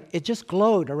night, it just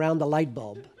glowed around the light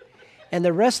bulb. And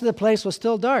the rest of the place was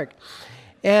still dark.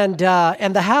 And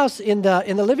the house in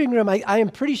the living room, I am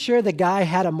pretty sure the guy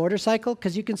had a motorcycle,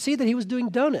 because you can see that he was doing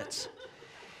donuts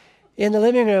in the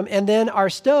living room. And then our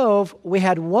stove, we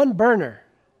had one burner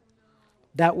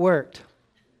that worked.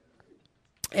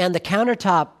 And the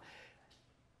countertop,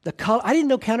 the color, I didn't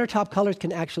know countertop colors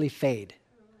can actually fade,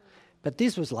 but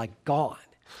this was like gone.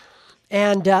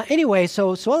 And anyway,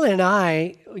 so Swellen and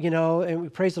I, and we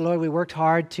praise the Lord, we worked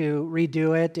hard to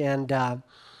redo it,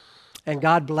 and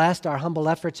God blessed our humble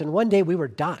efforts. And one day we were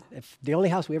done. It's the only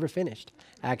house we ever finished,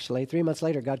 actually. 3 months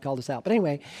later, God called us out. But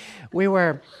anyway, we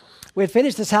had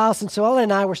finished this house, and Swellen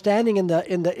and I were standing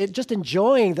just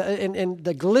enjoying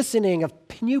the glistening of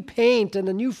new paint and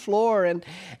the new floor and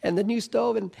the new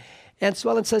stove. And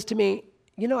Swellen says to me,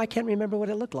 I can't remember what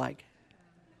it looked like.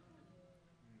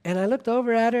 And I looked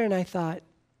over at her and I thought,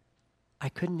 I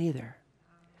couldn't either.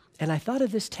 And I thought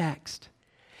of this text.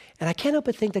 And I can't help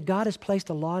but think that God has placed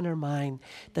a law in our mind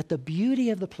that the beauty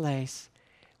of the place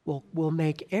will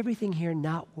make everything here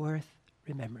not worth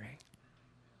remembering.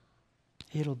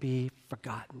 It'll be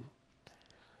forgotten.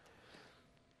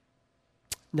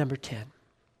 Number 10.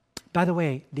 By the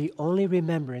way, the only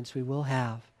remembrance we will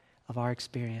have of our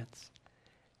experience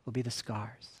will be the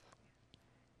scars.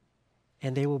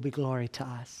 And they will be glory to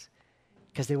us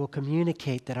because they will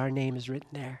communicate that our name is written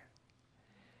there,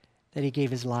 that he gave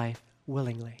his life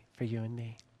willingly for you and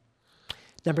me.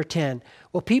 Number 10,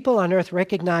 will people on earth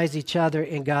recognize each other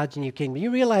in God's new kingdom?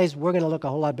 You realize we're going to look a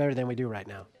whole lot better than we do right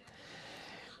now.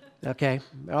 Okay?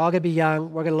 We're all going to be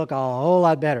young. We're going to look a whole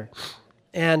lot better.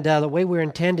 And the way we're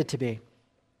intended to be.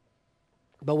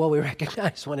 But will we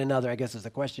recognize one another, I guess is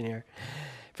the question here.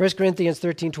 1 Corinthians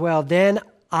 13:12, then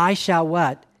I shall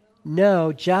what?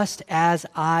 Know just as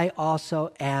I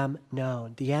also am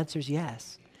known. The answer is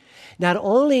yes. Not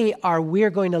only are we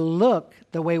going to look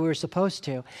the way we're supposed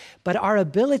to, but our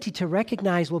ability to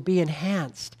recognize will be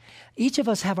enhanced. Each of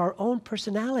us have our own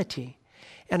personality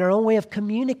and our own way of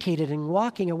communicating and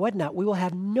walking and whatnot. We will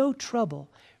have no trouble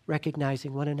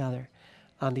recognizing one another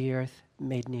on the earth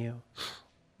made new.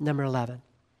 Number 11.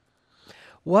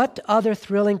 What other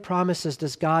thrilling promises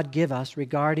does God give us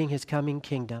regarding his coming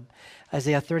kingdom?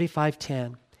 Isaiah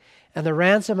 35:10. And the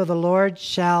ransom of the Lord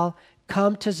shall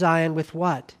come to Zion with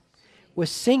what? With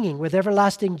singing, with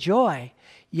everlasting joy.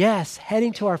 Yes,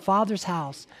 heading to our Father's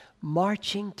house,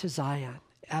 marching to Zion.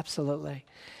 Absolutely.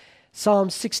 Psalm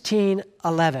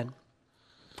 16:11.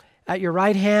 At your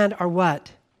right hand are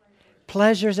what?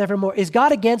 Pleasures evermore. Is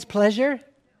God against pleasure?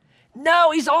 No,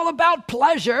 he's all about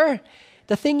pleasure.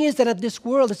 The thing is that this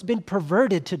world has been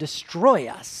perverted to destroy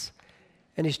us,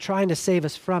 and he's trying to save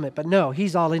us from it. But no,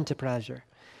 he's all into pleasure,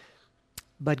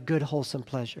 but good, wholesome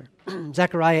pleasure.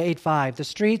 Zechariah 8:5, the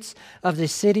streets of the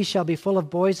city shall be full of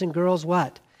boys and girls,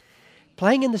 what?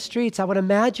 Playing in the streets. I would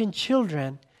imagine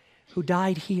children who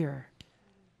died here,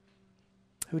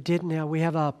 who didn't. We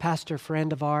have a pastor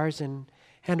friend of ours in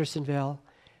Hendersonville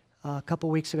a couple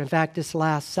weeks ago. In fact, this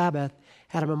last Sabbath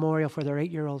had a memorial for their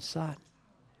 8-year-old son.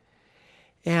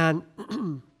 And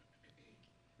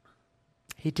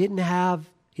he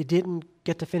didn't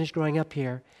get to finish growing up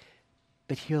here,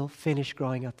 but he'll finish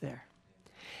growing up there.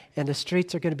 And the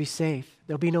streets are going to be safe.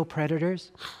 There'll be no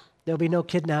predators. There'll be no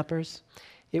kidnappers.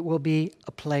 It will be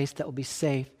a place that will be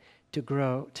safe to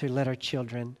grow, to let our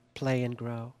children play and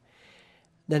grow.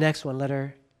 The next one,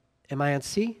 am I on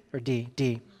C or D?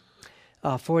 D.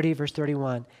 40, verse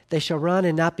 31. They shall run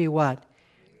and not be what?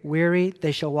 Weary.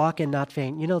 They shall walk and not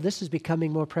faint. This is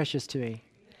becoming more precious to me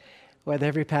with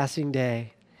every passing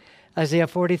day. Isaiah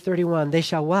 40:31. They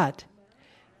shall what?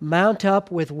 Mount up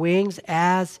with wings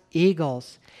as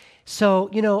eagles. So,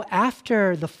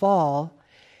 after the fall,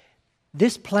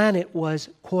 this planet was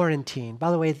quarantined. By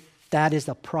the way, that is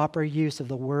the proper use of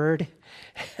the word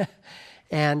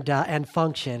and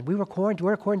function. We're a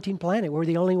quarantined planet. We're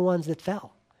the only ones that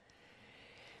fell.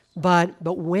 But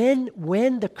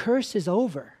when the curse is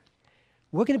over,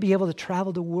 we're going to be able to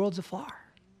travel to worlds afar.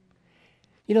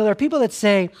 There are people that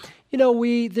say,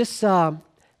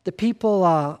 the people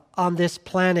on this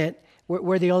planet,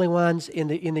 we're the only ones in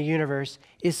the universe,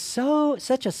 is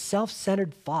such a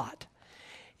self-centered thought.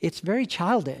 It's very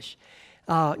childish.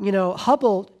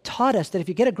 Hubble taught us that if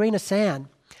you get a grain of sand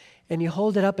and you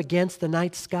hold it up against the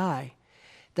night sky,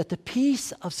 that the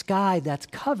piece of sky that's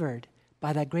covered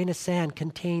by that grain of sand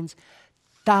contains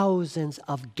thousands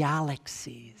of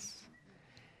galaxies,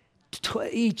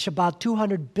 each about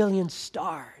 200 billion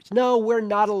stars. No, we're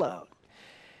not alone.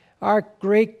 Our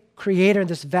great Creator in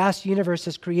this vast universe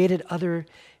has created other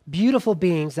beautiful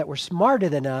beings that were smarter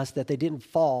than us, that they didn't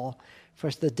fall for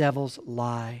the devil's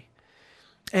lie.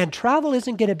 And travel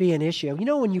isn't going to be an issue. You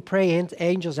know, when you pray,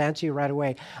 angels answer you right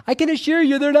away. I can assure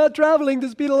you they're not traveling the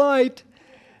speed of light.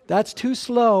 That's too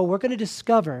slow. We're going to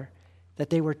discover that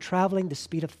they were traveling the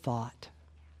speed of thought.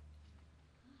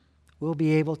 We'll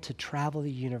be able to travel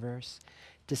the universe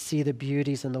to see the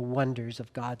beauties and the wonders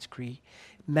of God's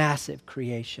massive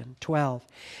creation. 12.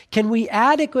 Can we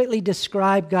adequately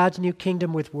describe God's new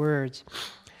kingdom with words?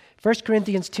 1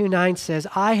 Corinthians 2:9 says,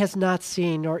 "Eye has not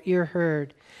seen, nor ear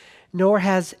heard, nor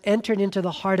has entered into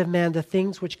the heart of man the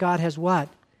things which God has" what?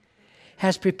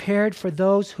 Has prepared for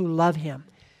those who love him.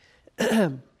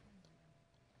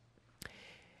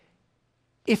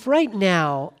 If right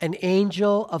now an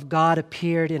angel of God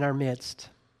appeared in our midst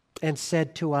and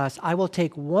said to us, "I will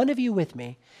take one of you with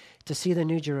me to see the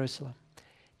New Jerusalem,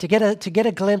 to get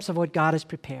a glimpse of what God has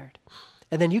prepared,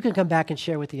 and then you can come back and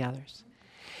share with the others."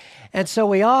 And so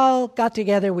we all got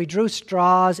together, we drew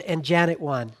straws, and Janet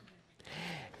won.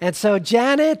 And so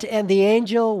Janet and the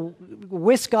angel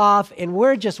whisk off, and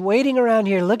we're just waiting around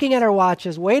here, looking at our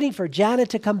watches, waiting for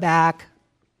Janet to come back.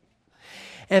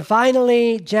 And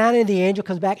finally, Janet, the angel,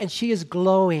 comes back, and she is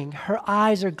glowing. Her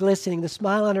eyes are glistening, the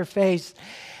smile on her face.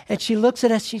 And she looks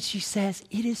at us, and she says,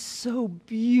 "It is so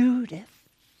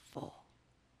beautiful.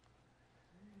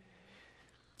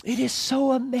 It is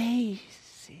so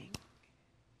amazing.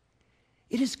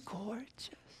 It is gorgeous."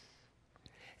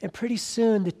 And pretty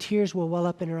soon, the tears will well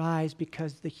up in her eyes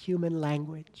because the human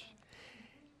language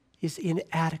is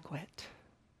inadequate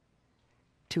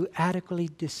to adequately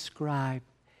describe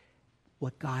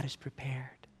what God has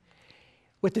prepared.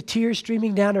 With the tears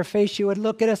streaming down her face, she would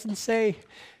look at us and say,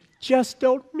 "Just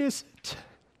don't miss it.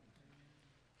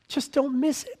 Just don't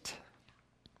miss it."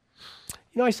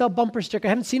 You know, I saw a bumper sticker. I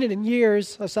haven't seen it in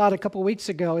years. I saw it a couple weeks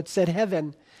ago. It said,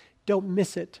 "Heaven, don't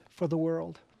miss it for the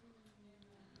world."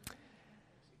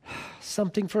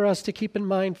 Something for us to keep in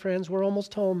mind, friends. We're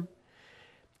almost home.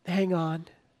 Hang on.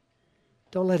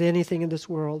 Don't let anything in this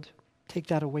world take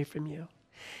that away from you.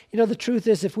 You know, the truth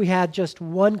is, if we had just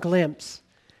one glimpse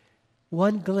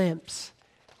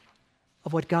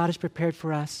of what God has prepared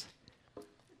for us,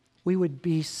 we would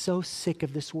be so sick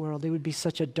of this world. It would be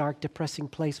such a dark, depressing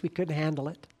place. We couldn't handle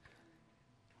it.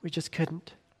 We just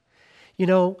couldn't. You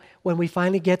know, when we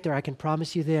finally get there, I can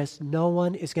promise you this, no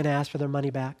one is going to ask for their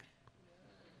money back.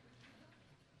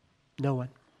 No one.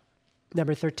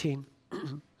 Number 13.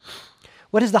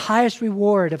 What is the highest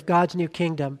reward of God's new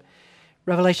kingdom?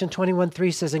 Revelation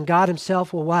 21:3 says, "And God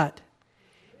himself will" what?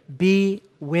 "Be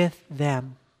with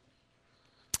them."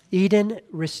 Eden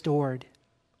restored.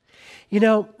 You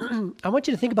know, I want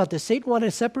you to think about this. Satan wanted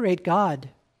to separate God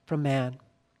from man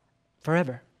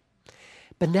forever.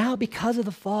 But now, because of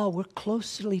the fall, we're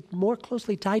more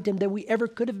closely tied to him than we ever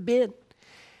could have been.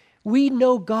 We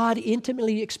know God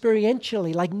intimately,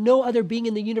 experientially, like no other being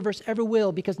in the universe ever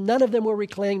will, because none of them were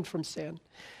reclaimed from sin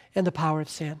and the power of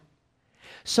sin.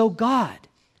 So God,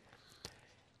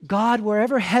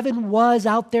 wherever heaven was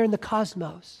out there in the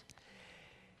cosmos,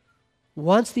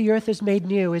 once the earth is made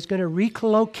new, is going to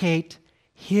relocate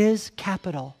his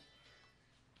capital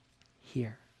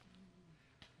here.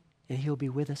 And he'll be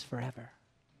with us forever.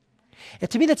 And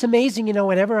to me, that's amazing. You know,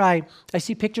 whenever I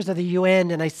see pictures of the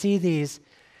UN and I see these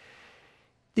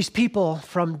people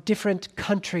from different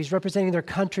countries representing their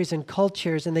countries and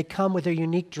cultures, and they come with their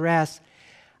unique dress,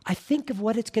 I think of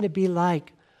what it's going to be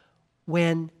like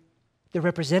when the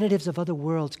representatives of other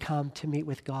worlds come to meet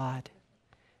with God.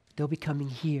 They'll be coming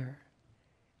here,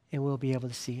 and we'll be able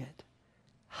to see it.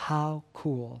 How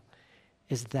cool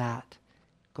is that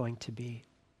going to be?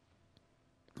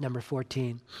 Number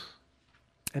 14.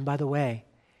 And by the way,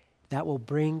 that will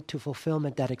bring to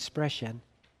fulfillment that expression,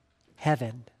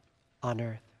 heaven on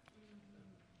earth.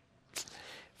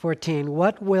 14.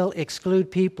 What will exclude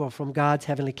people from God's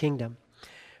heavenly kingdom?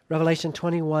 Revelation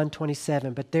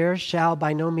 21:27. But there shall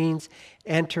by no means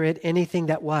enter it anything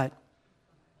that what?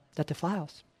 That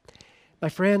defiles. My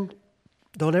friend,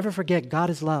 don't ever forget, God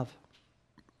is love.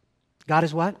 God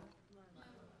is what?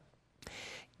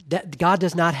 That God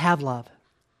does not have love.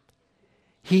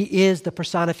 He is the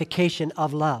personification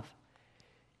of love.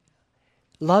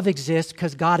 Love exists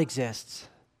because God exists.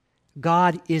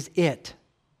 God is it.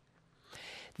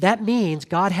 That means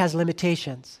God has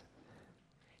limitations.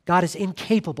 God is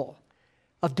incapable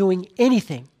of doing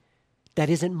anything that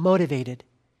isn't motivated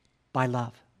by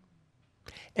love.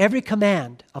 Every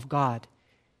command of God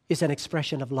is an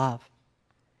expression of love.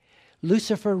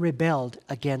 Lucifer rebelled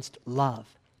against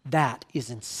love. That is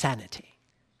insanity.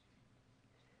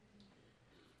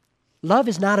 Love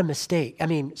is not a mistake.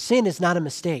 Sin is not a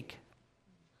mistake.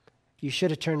 You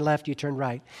should have turned left, you turned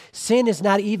right. Sin is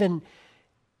not even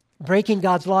breaking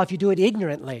God's law if you do it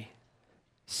ignorantly.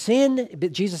 Sin,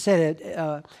 Jesus said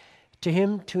it, to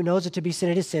him who knows it to be sin,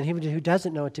 it is sin. Him who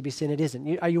doesn't know it to be sin, it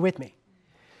isn't. Are you with me?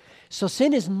 So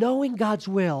sin is knowing God's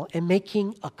will and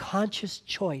making a conscious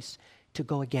choice to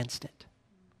go against it.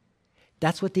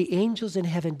 That's what the angels in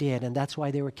heaven did, and that's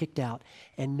why they were kicked out.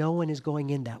 And no one is going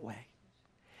in that way.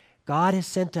 God has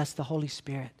sent us the Holy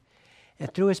Spirit.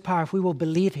 And through His power, if we will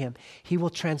believe Him, He will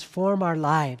transform our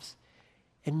lives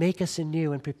and make us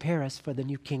anew and prepare us for the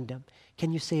new kingdom.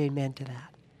 Can you say amen to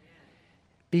that?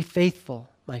 Be faithful,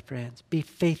 my friends. Be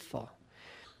faithful.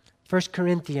 1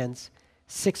 Corinthians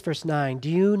 6, verse 9. Do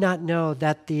you not know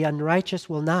that the unrighteous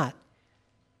will not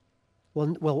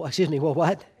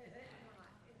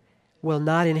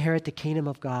inherit the kingdom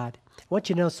of God? I want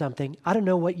you to know something. I don't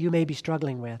know what you may be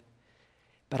struggling with,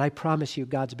 but I promise you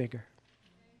God's bigger.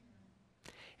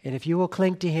 And if you will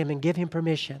cling to Him and give Him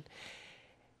permission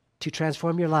to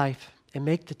transform your life and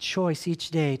make the choice each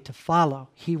day to follow,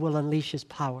 He will unleash His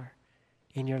power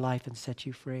in your life and set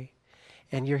you free.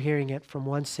 And you're hearing it from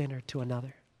one sinner to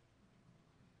another.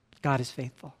 God is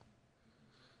faithful.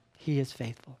 He is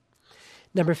faithful.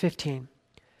 Number 15.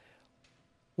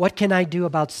 What can I do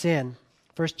about sin?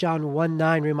 1 John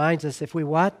 1:9 reminds us, if we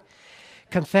what?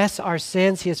 Confess our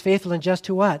sins, He is faithful and just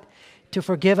to what? To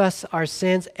forgive us our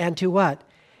sins and to what?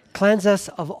 Cleanse us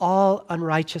of all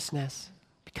unrighteousness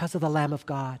because of the Lamb of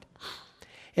God.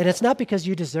 And it's not because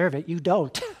you deserve it. You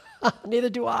don't. Neither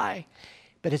do I.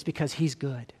 But it's because He's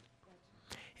good.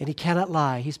 And He cannot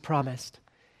lie. He's promised.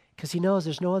 Because He knows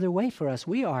there's no other way for us.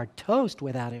 We are toast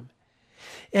without Him.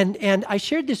 And I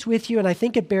shared this with you, and I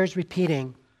think it bears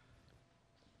repeating.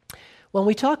 When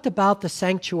we talked about the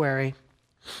sanctuary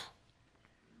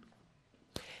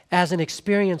as an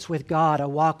experience with God, a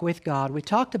walk with God, we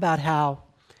talked about how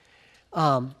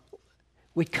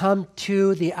we come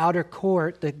to the outer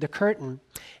court, the curtain,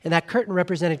 and that curtain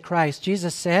represented Christ.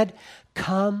 Jesus said,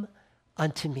 "Come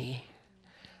unto me,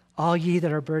 all ye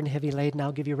that are burdened, heavy laden,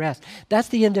 I'll give you rest." That's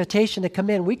the invitation to come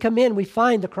in. We come in, we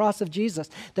find the cross of Jesus,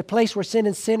 the place where sin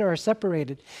and sinner are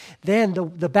separated. Then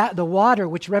the water,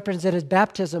 which represented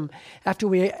baptism, after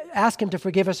we ask Him to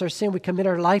forgive us our sin, we commit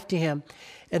our life to Him.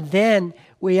 And then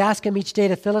we ask Him each day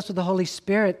to fill us with the Holy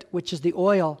Spirit, which is the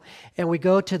oil. And we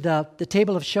go to the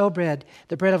table of showbread,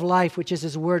 the bread of life, which is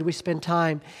His word. We spend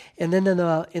time. And then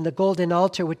in the golden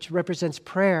altar, which represents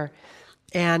prayer.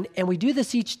 And we do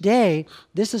this each day.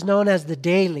 This is known as the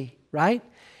daily, right?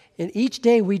 And each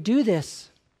day we do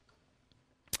this.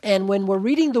 And when we're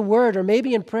reading the word or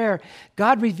maybe in prayer,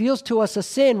 God reveals to us a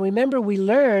sin. Remember, we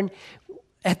learn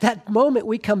at that moment,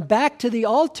 we come back to the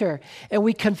altar and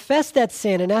we confess that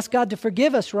sin and ask God to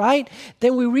forgive us, right?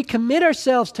 Then we recommit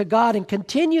ourselves to God and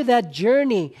continue that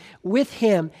journey with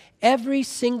Him every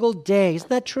single day. Isn't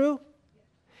that true?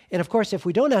 And of course, if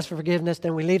we don't ask for forgiveness,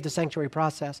 then we leave the sanctuary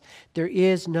process. There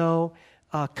is no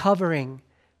covering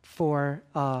for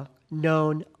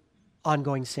known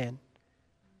ongoing sin.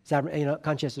 Is that,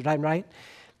 conscious, right?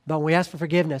 But we ask for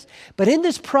forgiveness. But in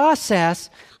this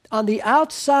process, on the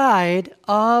outside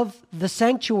of the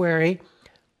sanctuary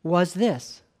was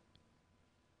this.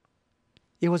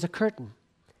 It was a curtain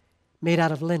made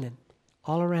out of linen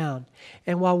all around.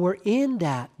 And while we're in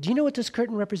that, do you know what this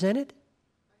curtain represented?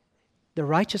 The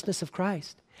righteousness of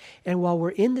Christ. And while we're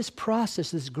in this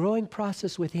process, this growing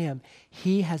process with Him,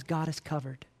 He has got us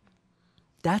covered.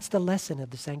 That's the lesson of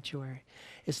the sanctuary.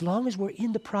 As long as we're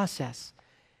in the process,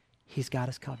 He's got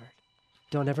us covered.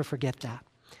 Don't ever forget that.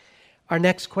 Our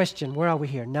next question, where are we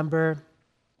here? Number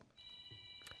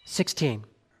 16.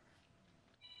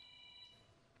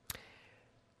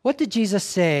 What did Jesus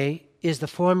say is the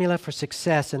formula for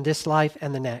success in this life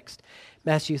and the next?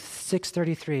 Matthew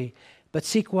 6:33. But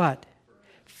seek what?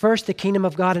 First the kingdom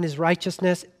of God and His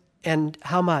righteousness, and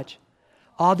how much?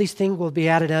 All these things will be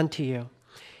added unto you.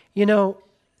 You know,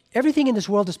 everything in this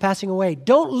world is passing away.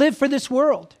 Don't live for this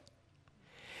world.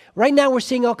 Right now we're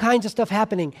seeing all kinds of stuff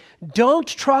happening. Don't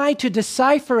try to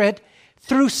decipher it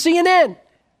through CNN,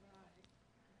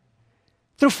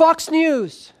 through Fox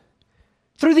News,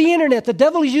 through the internet. The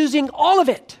devil is using all of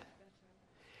it.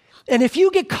 And if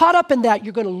you get caught up in that,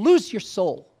 you're going to lose your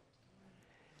soul.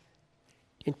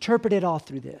 Interpret it all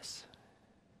through this.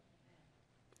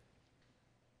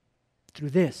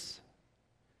 Through this.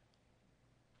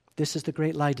 This is the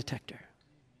great lie detector.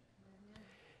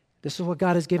 This is what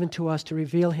God has given to us to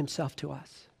reveal himself to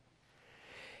us.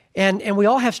 And we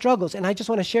all have struggles, and I just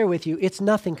want to share with you, it's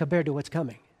nothing compared to what's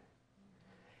coming.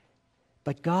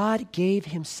 But God gave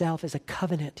himself as a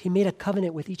covenant. He made a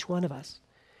covenant with each one of us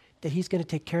that he's going to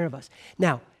take care of us.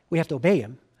 Now, we have to obey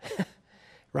him,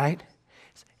 right?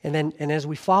 And as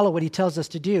we follow what he tells us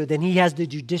to do, then he has the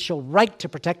judicial right to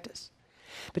protect us.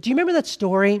 But do you remember that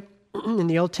story in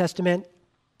the Old Testament?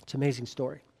 It's an amazing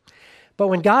story. But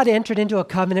when God entered into a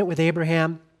covenant with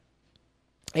Abraham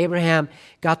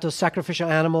got those sacrificial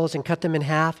animals and cut them in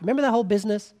half. Remember that whole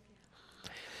business?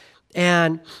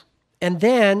 And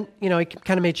then, he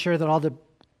kind of made sure that all the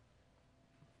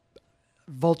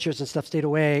vultures and stuff stayed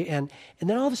away. And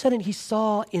then all of a sudden he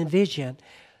saw in vision,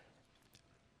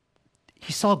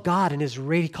 he saw God in his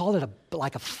radiance. He called it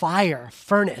like a fire, a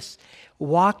furnace,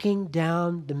 walking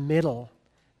down the middle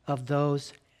of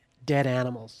those dead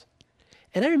animals.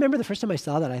 And I remember the first time I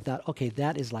saw that, I thought, okay,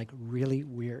 that is like really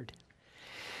weird.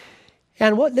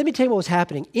 And let me tell you what was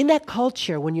happening. In that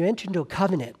culture, when you enter into a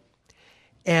covenant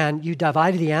and you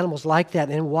divided the animals like that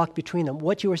and then walked between them,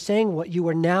 what you were saying, what you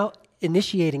were now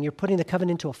initiating, you're putting the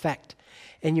covenant into effect.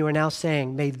 And you are now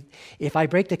saying, if I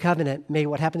break the covenant, may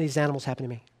what happened to these animals happen to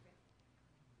me.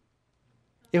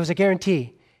 It was a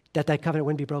guarantee that covenant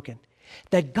wouldn't be broken.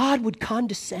 That God would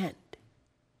condescend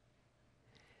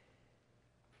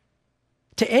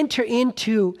to enter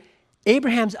into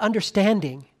Abraham's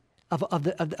understanding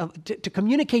to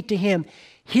communicate to him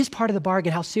his part of the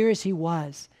bargain, how serious he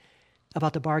was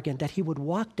about the bargain, that he would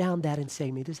walk down that and say,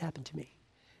 may this happen to me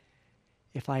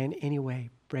if I in any way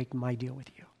break my deal with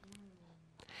you.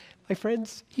 My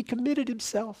friends, he committed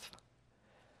himself.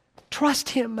 Trust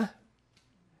him.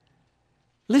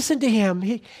 Listen to him.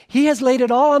 He has laid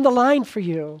it all on the line for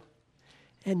you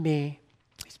and me.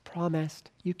 He's promised.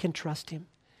 You can trust him.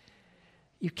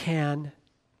 You can.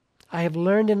 I have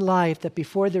learned in life that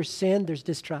before there's sin, there's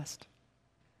distrust.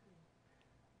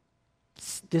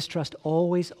 Distrust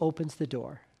always opens the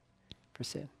door for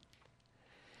sin.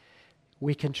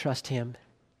 We can trust him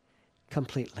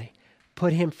completely.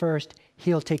 Put him first.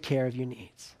 He'll take care of your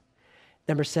needs.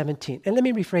 Number 17. And let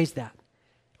me rephrase that.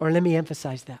 Or let me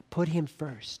emphasize that. Put him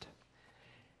first.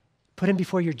 Put him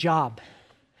before your job.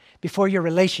 Before your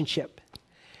relationship.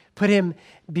 Put him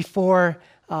before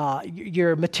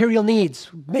your material needs.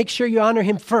 Make sure you honor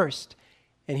him first,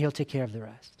 and he'll take care of the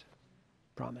rest.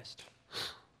 Promised.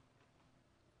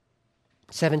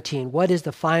 17. What is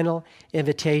the final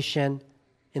invitation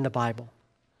in the Bible?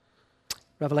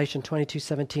 Revelation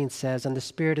 22:17 says, and the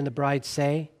Spirit and the bride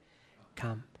say,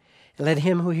 come. And let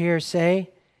him who hears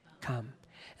say, come.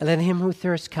 And let him who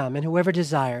thirsts come. And whoever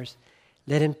desires,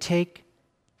 let him take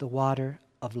the water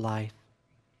of life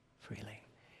freely.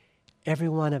 Every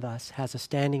one of us has a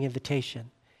standing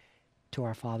invitation to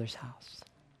our Father's house.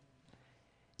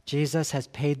 Jesus has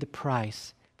paid the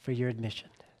price for your admission.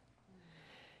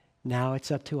 Now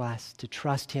it's up to us to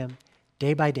trust him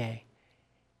day by day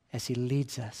as he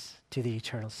leads us to the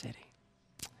eternal city.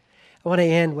 I want to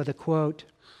end with a quote.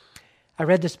 I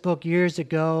read this book years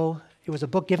ago. It was a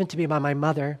book given to me by my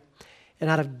mother, and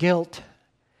out of guilt,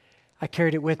 I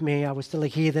carried it with me. I was still a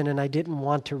heathen, and I didn't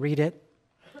want to read it.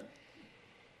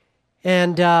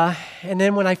 And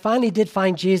then when I finally did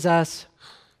find Jesus,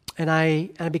 and I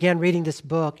began reading this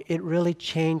book, it really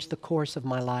changed the course of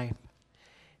my life.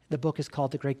 The book is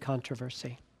called The Great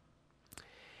Controversy.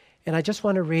 And I just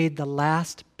want to read the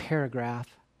last paragraph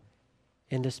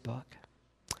in this book.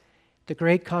 The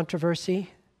great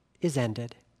controversy is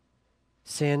ended.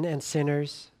 Sin and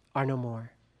sinners are no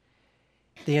more.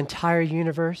 The entire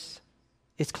universe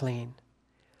is clean.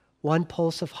 One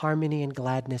pulse of harmony and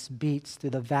gladness beats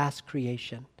through the vast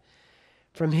creation.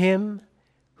 From him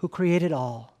who created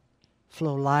all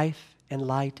flow life and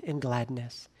light and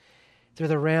gladness through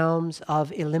the realms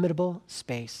of illimitable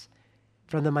space,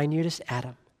 from the minutest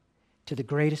atom to the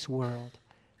greatest world,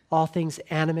 all things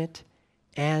animate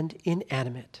and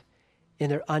inanimate in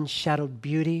their unshadowed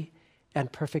beauty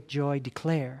and perfect joy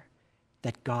declare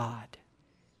that God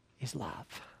is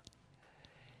love.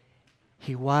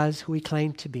 He was who he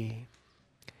claimed to be.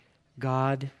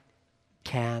 God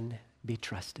can be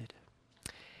trusted.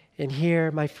 And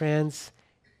here, my friends,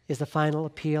 is the final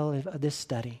appeal of this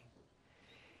study.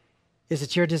 Is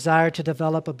it your desire to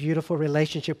develop a beautiful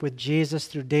relationship with Jesus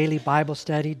through daily Bible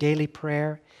study, daily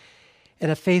prayer, and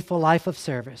a faithful life of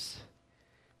service,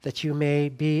 that you may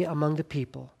be among the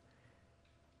people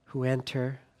who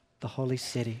enter the holy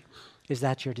city? Is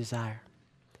that your desire?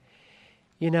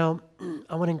 I want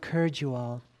to encourage you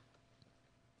all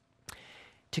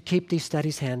to keep these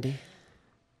studies handy,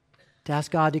 to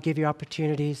ask God to give you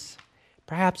opportunities,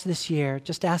 perhaps this year,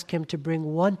 just ask him to bring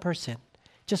one person,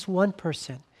 just one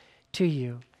person to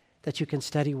you that you can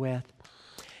study with.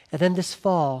 And then this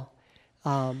fall,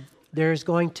 there's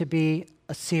going to be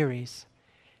a series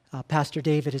Pastor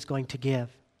David is going to give.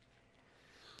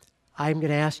 I'm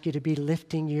going to ask you to be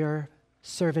lifting your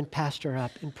servant pastor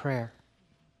up in prayer.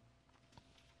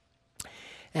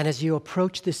 And as you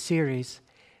approach this series,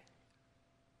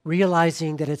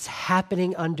 realizing that it's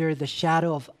happening under the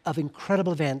shadow of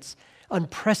incredible events,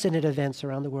 unprecedented events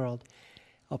around the world,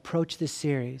 approach this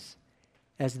series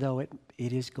as though it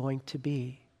is going to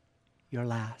be your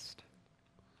last.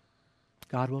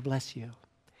 God will bless you.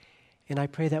 And I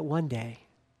pray that one day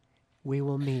we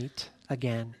will meet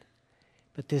again,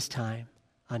 but this time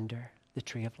under the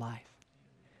tree of life.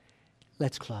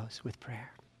 Let's close with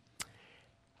prayer.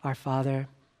 Our Father,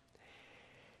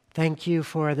 thank you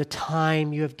for the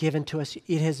time you have given to us.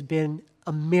 It has been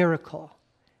a miracle,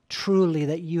 truly,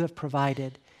 that you have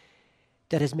provided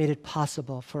that has made it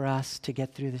possible for us to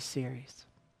get through this series.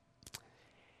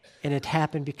 And it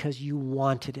happened because you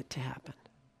wanted it to happen.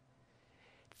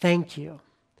 Thank you.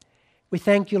 We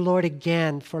thank you, Lord,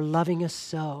 again for loving us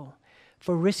so,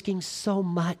 for risking so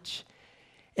much.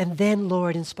 And then,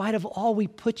 Lord, in spite of all we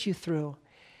put you through,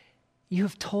 you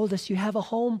have told us you have a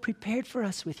home prepared for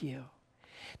us with you,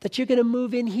 that you're going to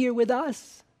move in here with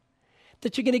us,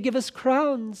 that you're going to give us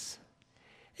crowns,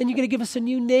 and you're going to give us a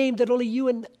new name that only you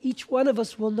and each one of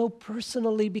us will know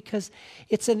personally, because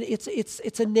it's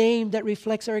a name that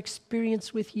reflects our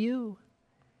experience with you.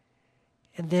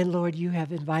 And then, Lord, you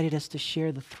have invited us to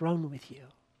share the throne with you.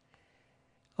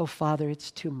 Oh, Father,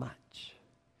 it's too much.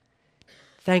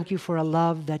 Thank you for a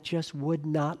love that just would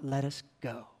not let us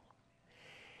go.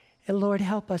 And Lord,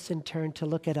 help us in turn to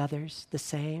look at others the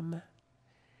same,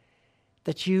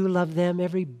 that you love them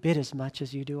every bit as much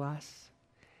as you do us.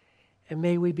 And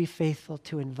may we be faithful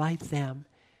to invite them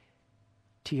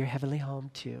to your heavenly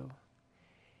home too,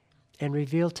 and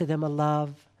reveal to them a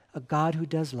love, a God who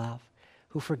does love,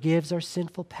 who forgives our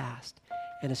sinful past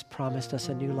and has promised us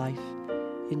a new life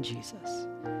in Jesus.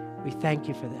 We thank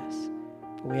you for this.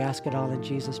 For we ask it all in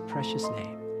Jesus' precious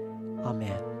name.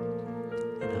 Amen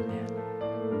and amen.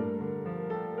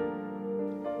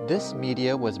 This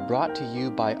media was brought to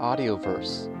you by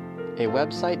Audioverse, a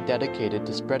website dedicated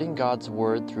to spreading God's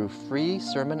Word through free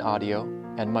sermon audio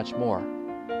and much more.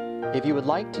 If you would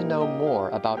like to know more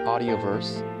about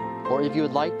Audioverse, or if you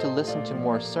would like to listen to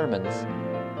more sermons,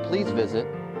 please visit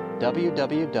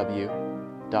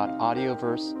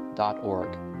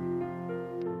www.audioverse.org.